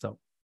nervous system.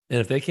 And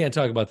if they can't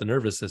talk about the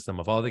nervous system,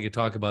 if all they can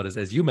talk about is,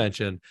 as you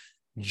mentioned,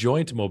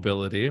 joint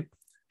mobility,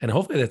 and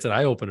hopefully that's an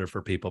eye opener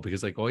for people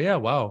because like, oh yeah,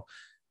 wow.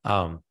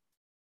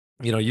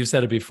 You've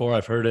said it before,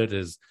 I've heard it,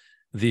 is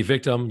the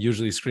victim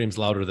usually screams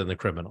louder than the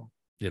criminal,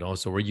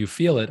 so where you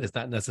feel it is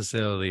not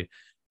necessarily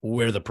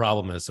where the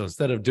problem is. So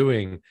instead of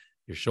doing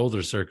your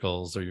shoulder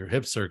circles or your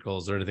hip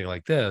circles or anything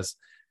like this,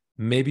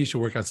 maybe you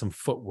should work on some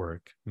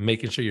footwork,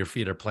 making sure your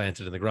feet are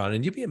planted in the ground.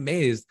 And you'd be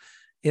amazed,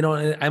 and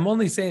I'm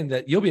only saying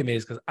that you'll be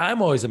amazed because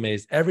I'm always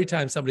amazed every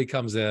time somebody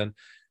comes in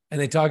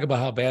and they talk about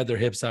how bad their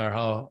hips are,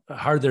 how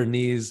hard their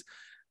knees,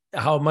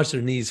 how much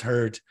their knees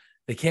hurt.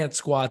 They can't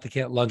squat, they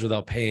can't lunge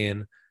without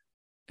pain.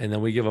 And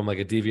then we give them like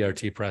a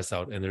DVRT press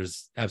out and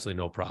there's absolutely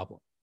no problem.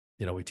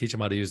 We teach them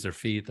how to use their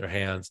feet, their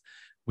hands.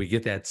 We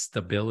get that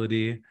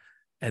stability,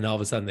 and all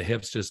of a sudden the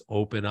hips just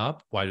open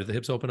up. Why do the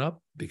hips open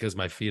up? Because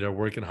my feet are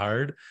working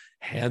hard,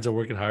 hands are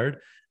working hard.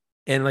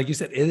 And like you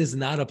said, it is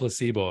not a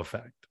placebo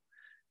effect,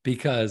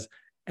 because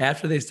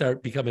after they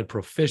start becoming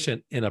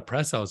proficient in a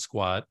press out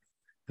squat,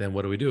 then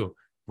what do?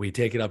 We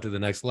take it up to the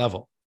next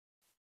level.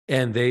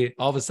 And they,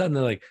 all of a sudden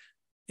they're like,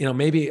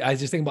 maybe I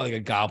just think about like a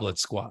goblet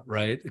squat,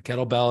 right? A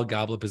kettlebell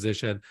goblet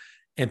position.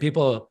 And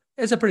people,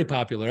 it's a pretty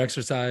popular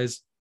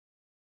exercise.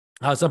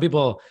 Some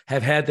people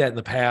have had that in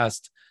the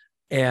past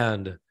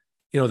and,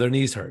 their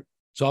knees hurt.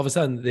 So all of a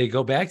sudden they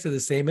go back to the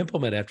same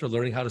implement after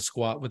learning how to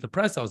squat with the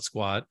press out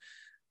squat,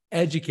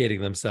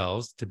 educating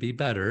themselves to be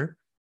better,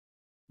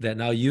 that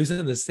now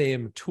using the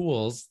same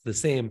tools, the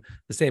same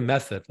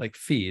method, like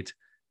feet,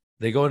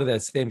 they go into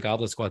that same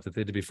goblet squat that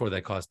they did before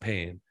that caused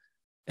pain.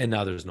 And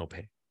now there's no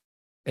pain.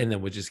 And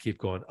then we just keep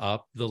going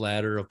up the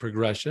ladder of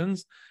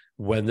progressions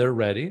when they're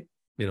ready.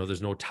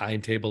 There's no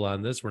timetable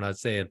on this. We're not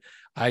saying,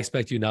 I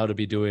expect you now to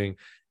be doing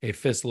a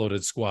fist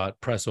loaded squat,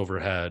 press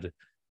overhead,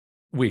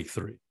 week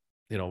 3.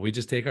 We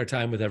just take our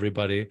time with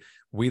everybody.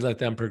 We let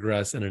them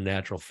progress in a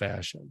natural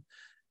fashion.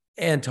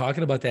 And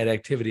talking about that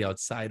activity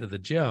outside of the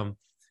gym,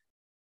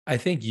 I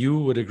think you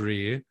would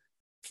agree,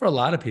 for a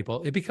lot of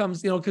people, it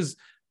becomes, because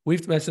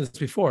we've mentioned this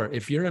before,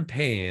 if you're in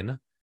pain,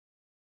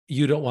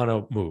 you don't want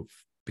to move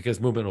because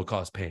movement will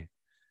cause pain.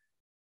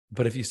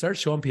 But if you start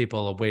showing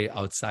people a way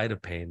outside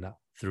of pain now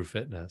through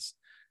fitness,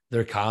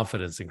 their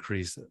confidence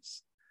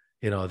increases.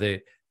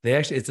 They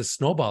actually, it's a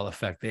snowball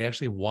effect. They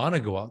actually want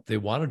to go out. They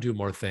want to do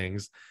more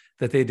things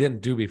that they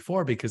didn't do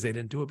before because they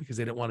didn't do it because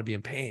they didn't want to be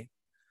in pain.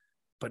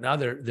 But now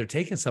they're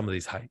taking some of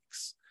these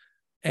hikes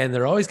and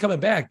they're always coming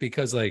back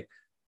because like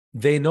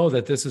they know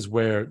that this is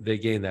where they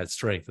gain that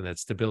strength and that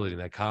stability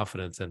and that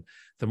confidence. And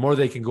the more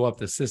they can go up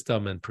the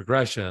system and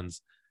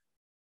progressions,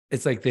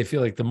 it's like they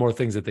feel like the more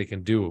things that they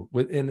can do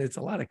and it's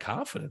a lot of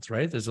confidence,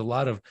 right? There's a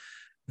lot of,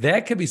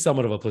 that could be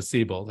somewhat of a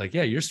placebo. Like,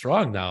 yeah, you're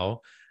strong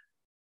now,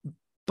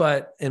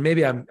 but, and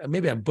maybe I'm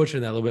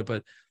butchering that a little bit,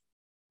 but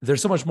they're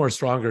so much more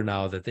stronger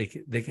now that they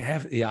can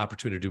have the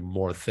opportunity to do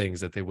more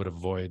things that they would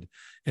avoid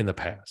in the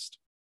past.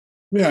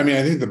 Yeah, I mean,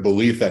 I think the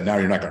belief that now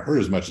you're not going to hurt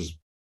as much is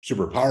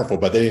super powerful,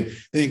 but they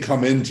didn't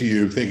come into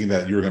you thinking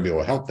that you were going to be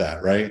able to help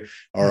that, right?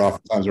 Or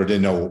oftentimes, or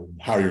didn't know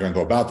how you're going to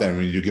go about that. And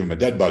when you give them a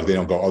dead bug, they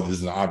don't go, "Oh, this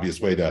is an obvious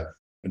way to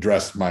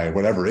address my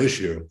whatever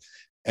issue."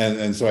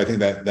 And so I think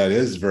that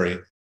is very,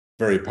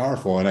 very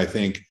powerful. And I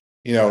think,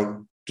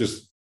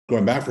 just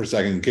going back for a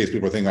second, in case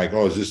people think like,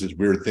 "Oh, is this just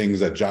weird things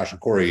that Josh and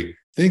Corey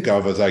think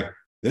of?" As like,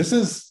 this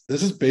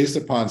is based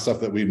upon stuff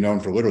that we've known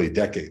for literally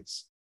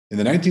decades. In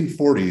the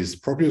 1940s,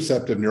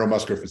 proprioceptive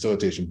neuromuscular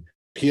facilitation,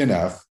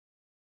 PNF,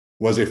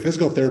 was a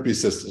physical therapy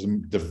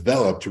system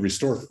developed to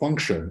restore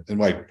function in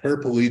like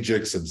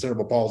paraplegics and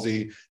cerebral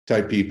palsy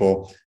type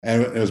people.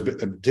 And it was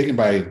taken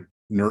by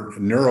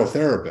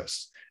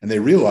neurotherapists. And they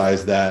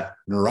realized that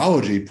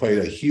neurology played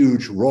a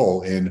huge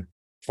role in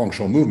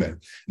functional movement.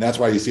 And that's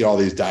why you see all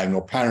these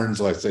diagonal patterns,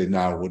 like say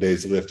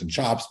nowadays lift and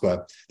chops,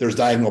 but there's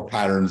diagonal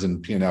patterns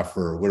in PNF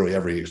for literally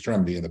every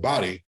extremity in the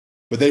body.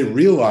 But they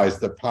realized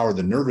the power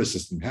the nervous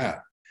system had.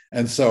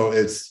 And so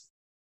it's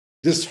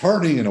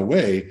disheartening in a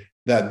way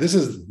that this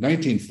is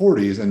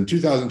 1940s and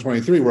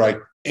 2023, we're like,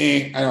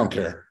 I don't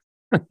care.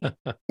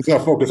 Let's go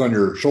focus on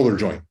your shoulder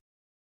joint,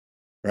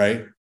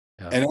 right?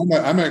 Yeah.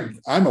 And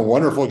I'm a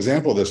wonderful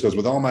example of this, because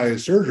with all my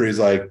surgeries,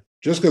 like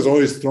just because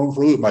always thrown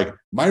for a loop, like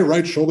my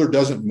right shoulder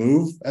doesn't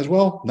move as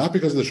well, not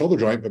because of the shoulder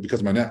joint, but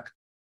because of my neck.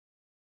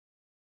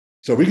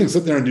 So we can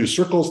sit there and do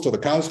circles till the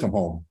cows come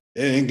home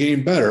and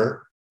gain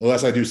better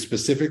unless I do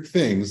specific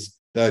things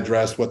that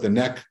address what the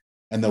neck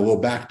and the low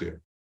back do.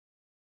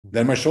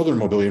 Then my shoulder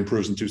mobility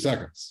improves in 2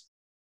 seconds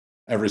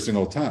every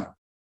single time.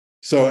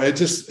 So it's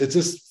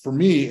just for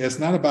me, it's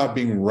not about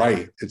being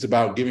right. It's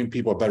about giving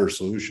people a better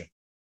solution.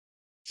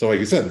 So like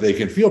you said, they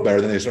can feel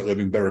better, then they start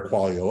living better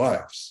quality of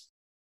lives.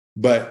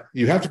 But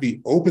you have to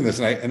be open to this.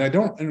 And I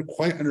don't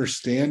quite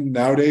understand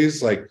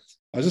nowadays. Like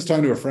I was just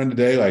talking to a friend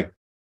today, like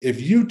if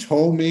you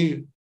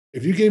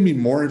gave me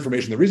more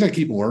information, the reason I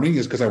keep learning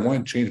is because I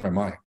want to change my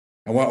mind.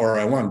 I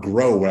want to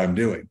grow what I'm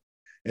doing.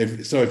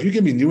 If you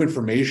give me new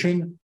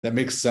information that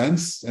makes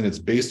sense and it's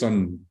based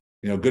on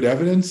good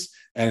evidence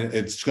and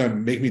it's going to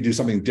make me do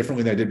something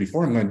differently than I did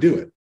before, I'm going to do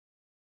it.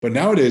 But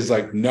nowadays,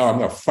 like, no, I'm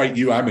going to fight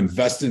you. I'm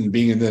invested in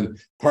being in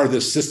the part of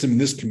this system, in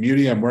this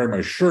community. I'm wearing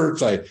my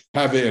shirts. I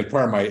have it as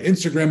part of my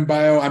Instagram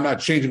bio. I'm not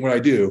changing what I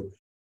do.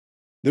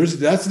 That's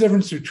the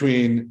difference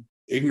between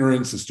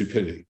ignorance and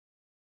stupidity.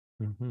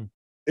 Mm-hmm.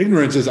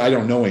 Ignorance is I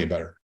don't know any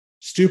better.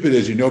 Stupid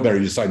is you know better,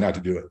 you decide not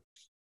to do it.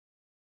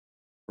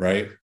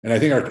 Right? And I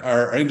think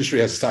our industry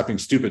has to stop being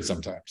stupid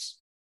sometimes.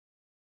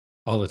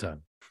 All the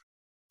time.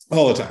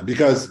 All the time.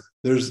 Because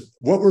there's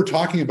what we're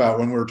talking about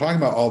when we're talking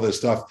about all this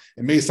stuff.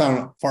 It may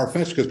sound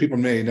far-fetched because people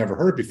may have never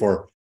heard it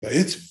before, but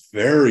it's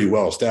very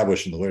well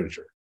established in the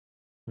literature.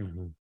 Mm-hmm.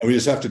 And we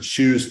just have to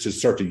choose to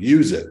start to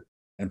use it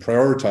and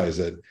prioritize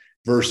it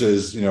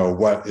versus,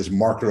 what is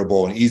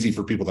marketable and easy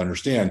for people to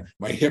understand.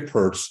 My hip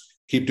hurts,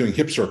 keep doing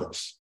hip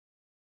circles.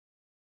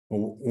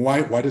 Well,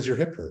 why does your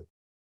hip hurt?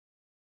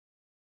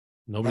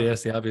 Nobody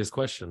asked the obvious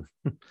question.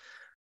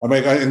 I'm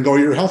like, I can go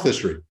to your health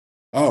history.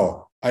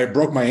 Oh, I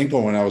broke my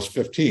ankle when I was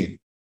 15.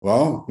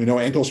 Well, we know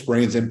ankle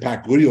sprains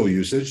impact gluteal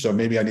usage, so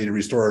maybe I need to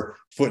restore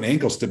foot and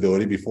ankle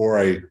stability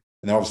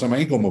and all of a sudden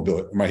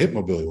my hip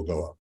mobility will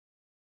go up.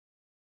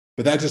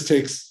 But that just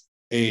takes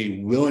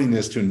a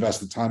willingness to invest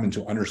the time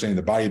into understanding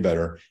the body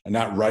better and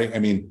not right. I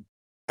mean,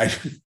 I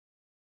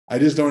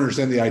just don't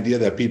understand the idea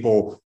that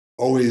people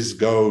always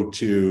go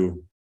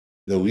to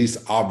the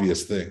least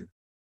obvious thing.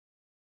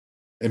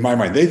 In my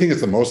mind, they think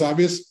it's the most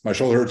obvious. My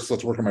shoulder hurts,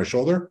 let's work on my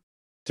shoulder.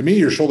 To me,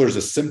 your shoulder is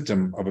a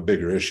symptom of a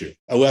bigger issue.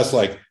 Unless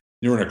like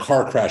you were in a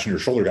car crash and your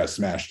shoulder got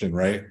smashed in,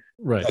 right?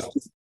 Right.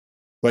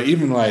 But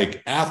even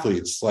like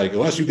athletes, like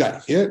unless you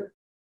got hit,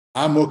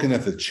 I'm looking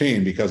at the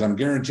chain because I'm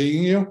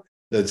guaranteeing you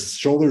that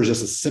shoulder is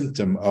just a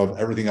symptom of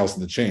everything else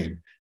in the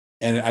chain.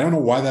 And I don't know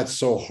why that's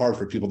so hard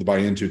for people to buy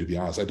into, to be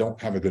honest. I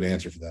don't have a good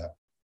answer for that.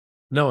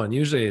 No, and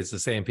usually it's the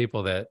same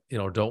people that,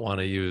 don't want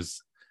to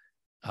use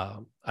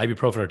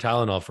ibuprofen or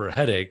Tylenol for a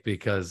headache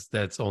because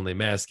that's only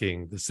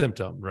masking the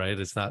symptom, right?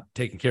 It's not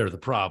taking care of the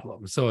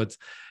problem. So it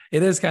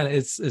is kind of,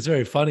 it's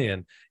very funny.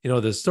 And,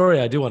 the story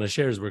I do want to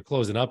share is we're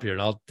closing up here,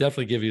 and I'll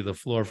definitely give you the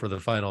floor for the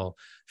final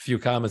few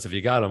comments if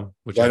you got them,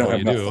 which I don't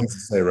have nothing to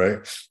say, right?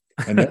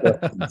 I know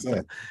to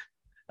say.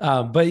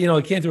 But,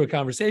 it came through a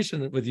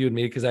conversation with you and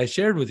me because I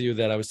shared with you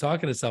that I was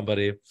talking to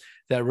somebody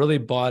that really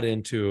bought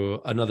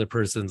into another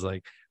person's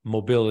like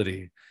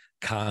mobility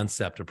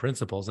concept or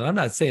principles. And I'm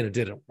not saying it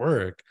didn't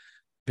work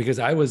because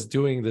I was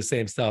doing the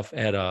same stuff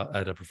at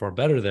a Perform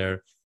Better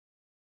there.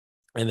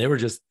 And they were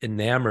just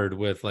enamored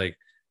with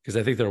because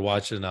I think they're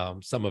watching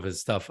some of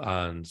his stuff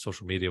on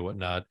social media,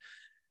 whatnot.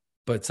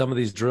 But some of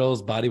these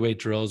drills, body weight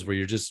drills, where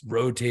you're just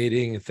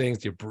rotating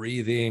things, you're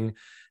breathing,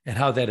 and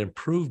how that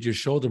improved your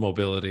shoulder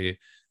mobility.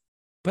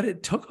 But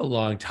it took a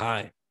long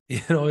time,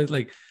 it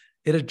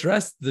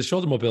addressed the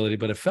shoulder mobility,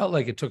 but it felt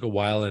like it took a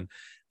while. And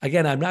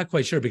again, I'm not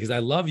quite sure because I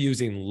love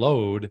using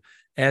load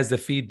as the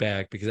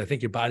feedback because I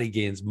think your body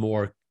gains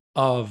more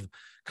of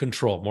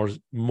control, more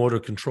motor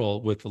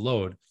control with the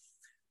load.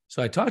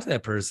 So I talked to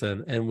that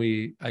person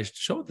and I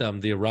showed them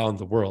the around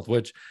the world,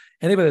 which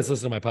anybody that's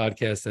listened to my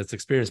podcast that's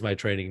experienced my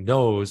training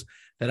knows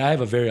that I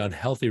have a very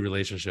unhealthy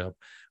relationship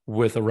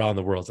with around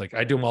the world. It's like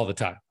I do them all the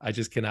time. I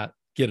just cannot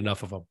get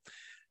enough of them.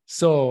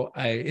 So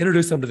I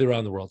introduced them to the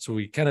around the world. So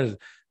we kind of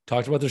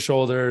talked about their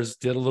shoulders,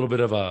 did a little bit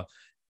of a,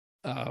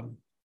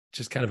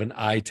 just kind of an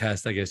eye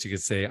test, I guess you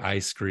could say, eye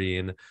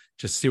screen,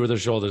 just see where their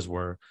shoulders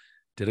were.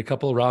 Did a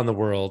couple around the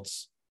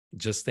worlds,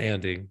 just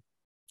standing.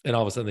 And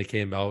all of a sudden they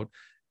came out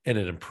and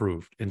it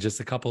improved in just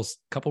a couple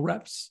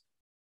reps.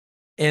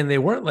 And they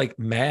weren't like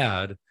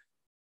mad,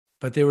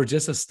 but they were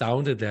just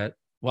astounded that,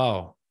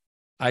 wow,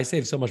 I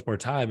saved so much more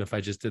time if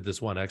I just did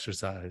this one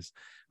exercise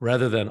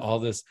rather than all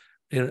this.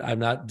 I'm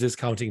not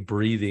discounting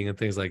breathing and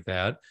things like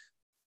that,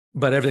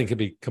 but everything can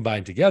be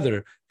combined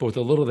together. But with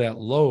a little of that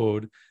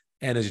load,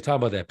 and as you talk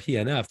about that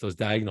PNF, those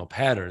diagonal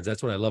patterns,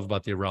 that's what I love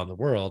about the around the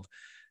world,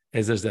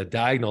 is there's that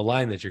diagonal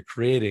line that you're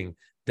creating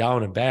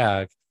down and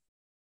back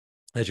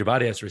that your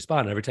body has to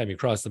respond. Every time you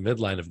cross the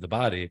midline of the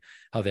body,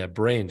 how that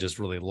brain just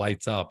really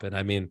lights up. And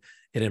I mean,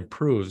 it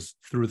improves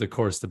through the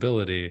core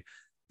stability,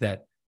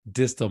 that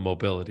distal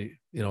mobility,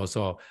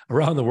 so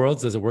around the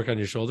world, does it work on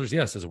your shoulders?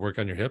 Yes. Does it work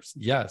on your hips?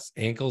 Yes.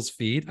 Ankles,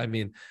 feet. I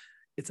mean,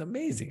 it's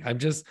amazing.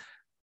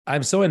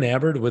 I'm so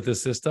enamored with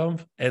this system.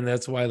 And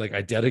that's why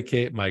I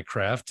dedicate my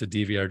craft to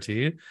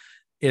DVRT,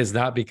 is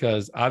not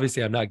because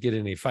obviously I'm not getting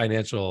any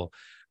financial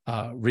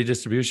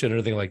redistribution or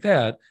anything like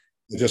that.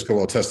 Just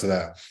go attest to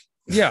that.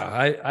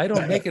 Yeah. I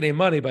don't make any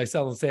money by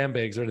selling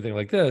sandbags or anything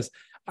like this.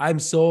 I'm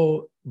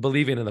so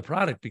believing in the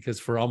product because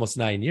for almost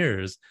 9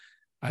 years,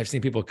 I've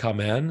seen people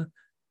come in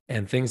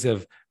and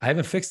I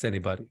haven't fixed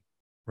anybody,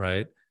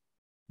 right?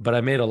 But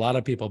I made a lot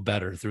of people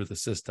better through the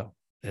system.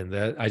 And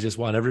that I just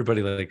want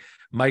everybody,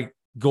 my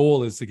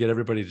goal is to get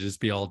everybody to just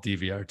be all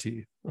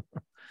DVRT.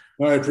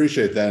 Well, I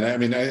appreciate that. I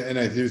mean,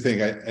 I do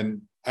think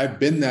I've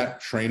been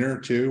that trainer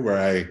too, where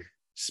I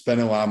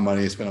spent a lot of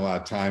money, spent a lot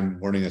of time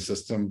learning a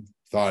system,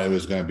 thought it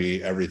was going to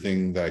be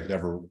everything that I could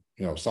ever,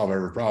 solve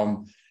every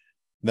problem.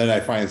 Then I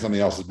find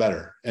something else is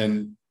better.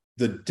 And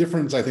the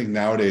difference I think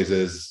nowadays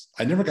is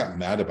I never got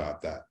mad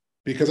about that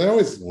because I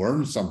always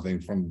learned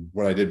something from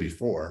what I did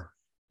before,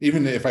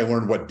 even if I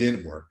learned what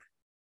didn't work.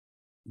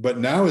 But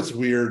now it's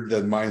weird.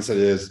 The mindset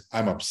is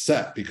I'm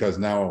upset because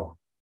now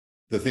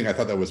the thing I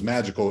thought that was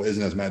magical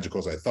isn't as magical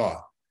as I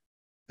thought.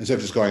 Instead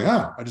of just going,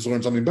 I just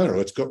learned something better.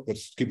 Let's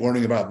keep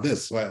learning about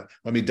this. Let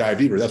me dive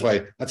deeper.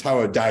 That's how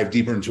I dive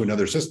deeper into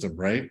another system,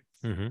 right?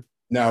 Mm-hmm.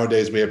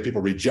 Nowadays, we have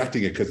people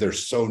rejecting it because they're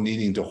so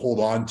needing to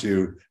hold on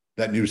to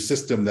that new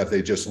system that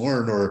they just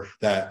learned or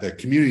that the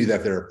community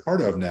that they're a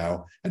part of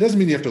now. It doesn't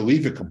mean you have to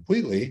leave it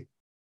completely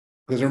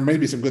because there may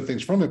be some good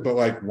things from it,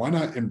 but why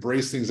not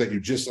embrace things that you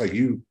just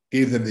you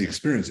gave them the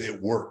experience?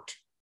 It worked,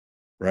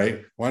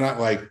 right? Why not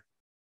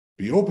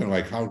be open?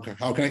 How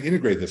can I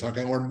integrate this? How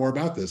can I learn more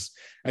about this?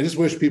 I just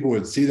wish people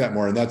would see that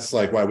more. And that's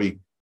why we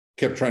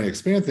kept trying to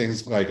expand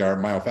things like our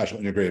myofascial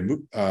integrated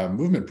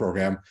movement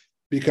program,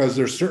 because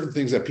there's certain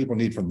things that people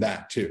need from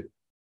that too.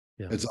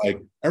 Yeah. It's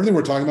everything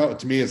we're talking about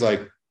to me is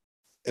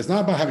it's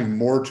not about having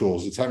more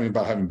tools. It's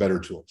about having better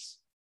tools.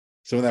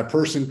 So when that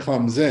person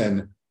comes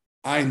in,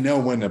 I know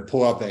when to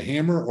pull out the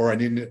hammer or I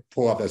need to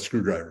pull out that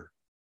screwdriver,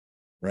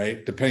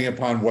 right? Depending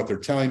upon what they're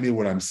telling me,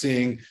 what I'm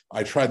seeing.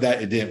 I tried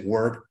that. It didn't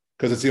work.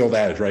 Because it's the old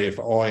adage, right? If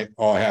all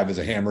I have is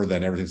a hammer,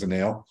 then everything's a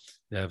nail.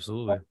 Yeah,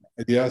 absolutely.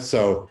 Yeah.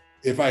 So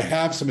if I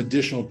have some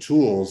additional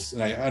tools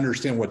and I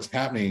understand what's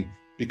happening,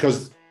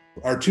 because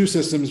our two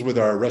systems with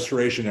our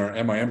restoration and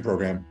our MIM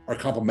program are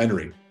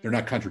complementary. They're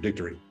not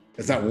contradictory.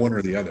 It's not one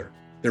or the other.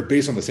 They're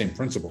based on the same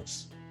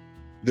principles.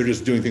 They're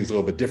just doing things a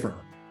little bit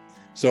differently.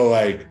 So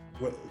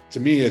to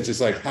me, it's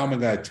just how am I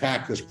going to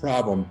attack this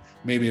problem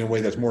maybe in a way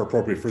that's more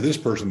appropriate for this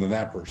person than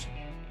that person?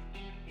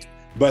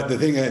 But the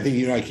thing I think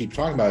you and I keep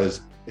talking about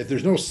is, if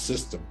there's no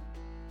system,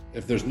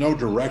 if there's no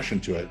direction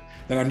to it,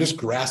 then I'm just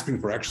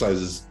grasping for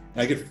exercises.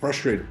 And I get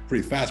frustrated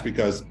pretty fast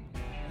because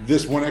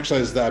this one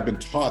exercise that I've been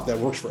taught that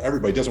works for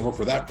everybody doesn't work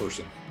for that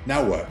person.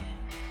 Now what?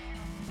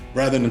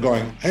 Rather than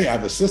going, hey, I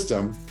have a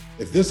system.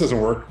 If this doesn't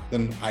work,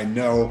 then I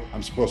know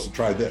I'm supposed to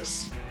try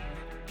this.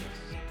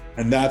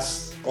 And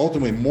that's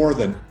ultimately more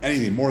than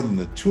anything, more than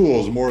the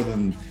tools, more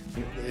than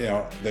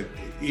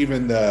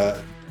even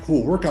the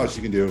cool workouts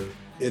you can do.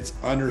 It's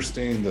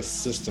understanding the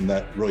system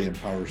that really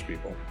empowers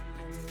people.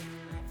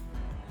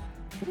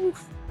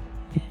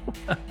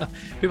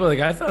 People are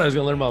I thought I was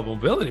going to learn about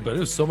mobility, but it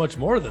was so much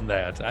more than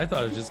that. I thought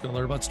I was just going to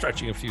learn about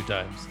stretching a few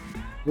times.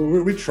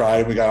 Well, we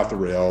tried. We got off the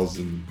rails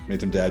and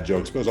made some dad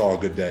jokes, but it was all a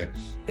good day.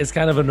 It's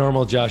kind of a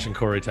normal Josh and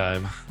Corey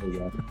time.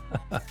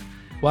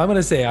 Well, I'm going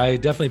to say I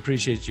definitely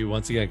appreciate you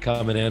once again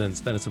coming in and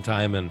spending some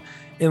time and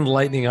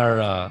enlightening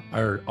our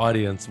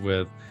audience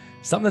with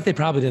something that they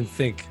probably didn't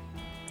think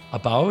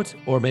about,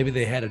 or maybe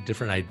they had a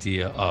different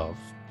idea of.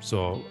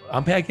 So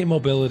unpacking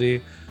mobility,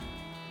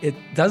 it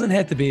doesn't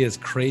have to be as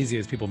crazy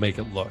as people make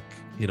it look.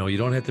 You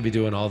don't have to be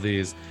doing all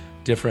these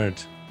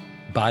different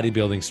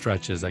bodybuilding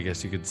stretches, I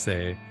guess you could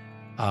say.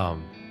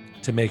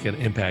 to make an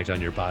impact on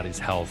your body's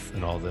health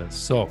and all this.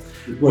 So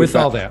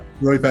all that,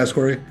 really fast,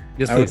 Corey.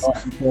 Yes,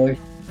 please.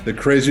 The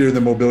crazier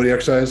the mobility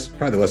exercise,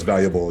 probably the less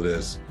valuable it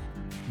is.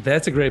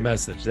 That's a great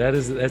message.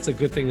 That's a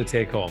good thing to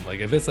take home.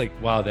 Like if it's like,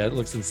 wow, that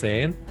looks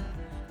insane,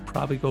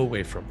 probably go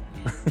away from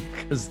them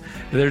because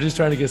they're just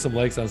trying to get some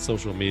likes on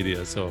social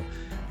media. So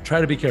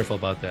try to be careful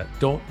about that.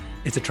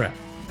 It's a trap,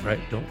 right?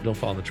 Don't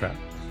fall in the trap.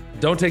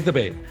 Don't take the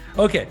bait.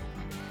 Okay.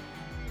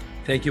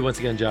 Thank you once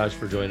again, Josh,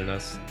 for joining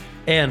us.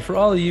 And for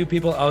all of you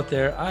people out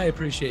there, I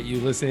appreciate you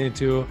listening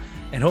to,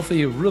 and hopefully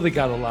you really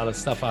got a lot of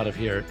stuff out of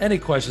here. Any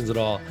questions at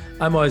all,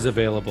 I'm always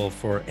available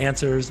for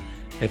answers.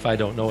 If I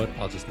don't know it,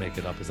 I'll just make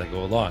it up as I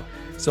go along.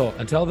 So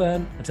until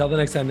then, until the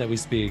next time that we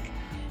speak,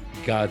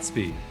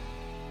 Godspeed.